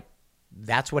morning.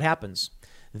 That's what happens.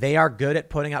 They are good at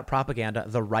putting out propaganda.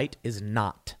 The right is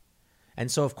not.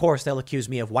 And so, of course, they'll accuse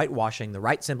me of whitewashing the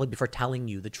right simply for telling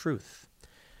you the truth.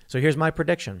 So here's my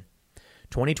prediction.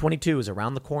 2022 is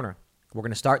around the corner. We're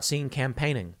going to start seeing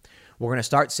campaigning. We're going to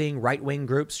start seeing right-wing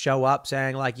groups show up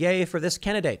saying yay for this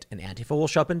candidate. And Antifa will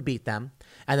show up and beat them.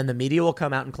 And then the media will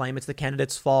come out and claim it's the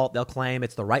candidate's fault. They'll claim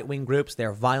it's the right-wing groups.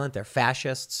 They're violent. They're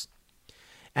fascists.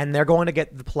 And they're going to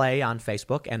get the play on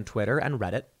Facebook and Twitter and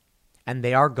Reddit. And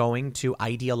they are going to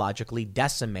ideologically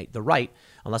decimate the right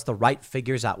unless the right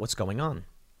figures out what's going on.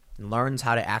 and learns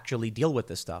how to actually deal with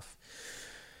this stuff.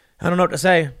 I don't know what to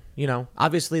say.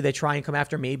 Obviously they try and come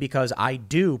after me because I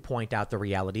do point out the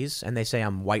realities, and they say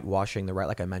I'm whitewashing the right,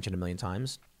 like I mentioned a million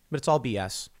times, but it's all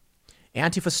BS.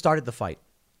 Antifa started the fight.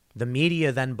 The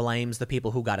media then blames the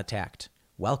people who got attacked.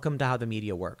 Welcome to how the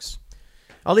media works.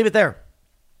 I'll leave it there.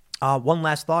 One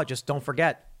last thought. Just don't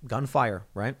forget gunfire,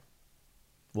 right?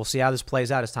 We'll see how this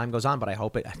plays out as time goes on, but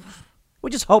we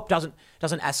just hope doesn't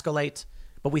escalate,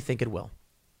 but we think it will.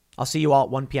 I'll see you all at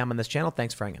 1 p.m. on this channel.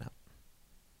 Thanks for hanging out.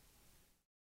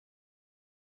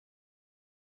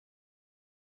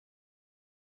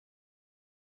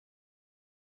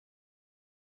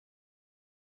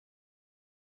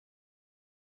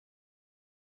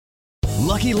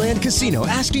 Lucky Land Casino,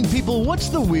 asking people, what's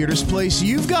the weirdest place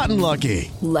you've gotten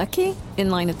lucky? Lucky? In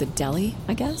line at the deli,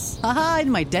 I guess? Aha,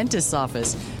 in my dentist's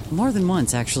office. More than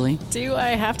once, actually. Do I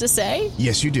have to say?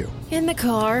 Yes, you do. In the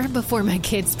car before my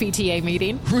kids' PTA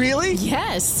meeting. Really?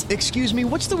 Yes. Excuse me,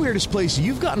 what's the weirdest place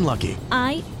you've gotten lucky?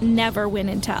 I never win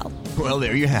and tell. Well,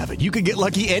 there you have it. You can get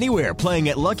lucky anywhere, playing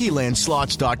at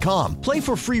LuckyLandSlots.com. Play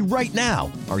for free right now.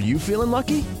 Are you feeling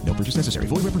lucky? No purchase necessary.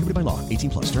 Void where prohibited by law.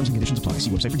 18+. Terms and conditions apply. See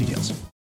website for details.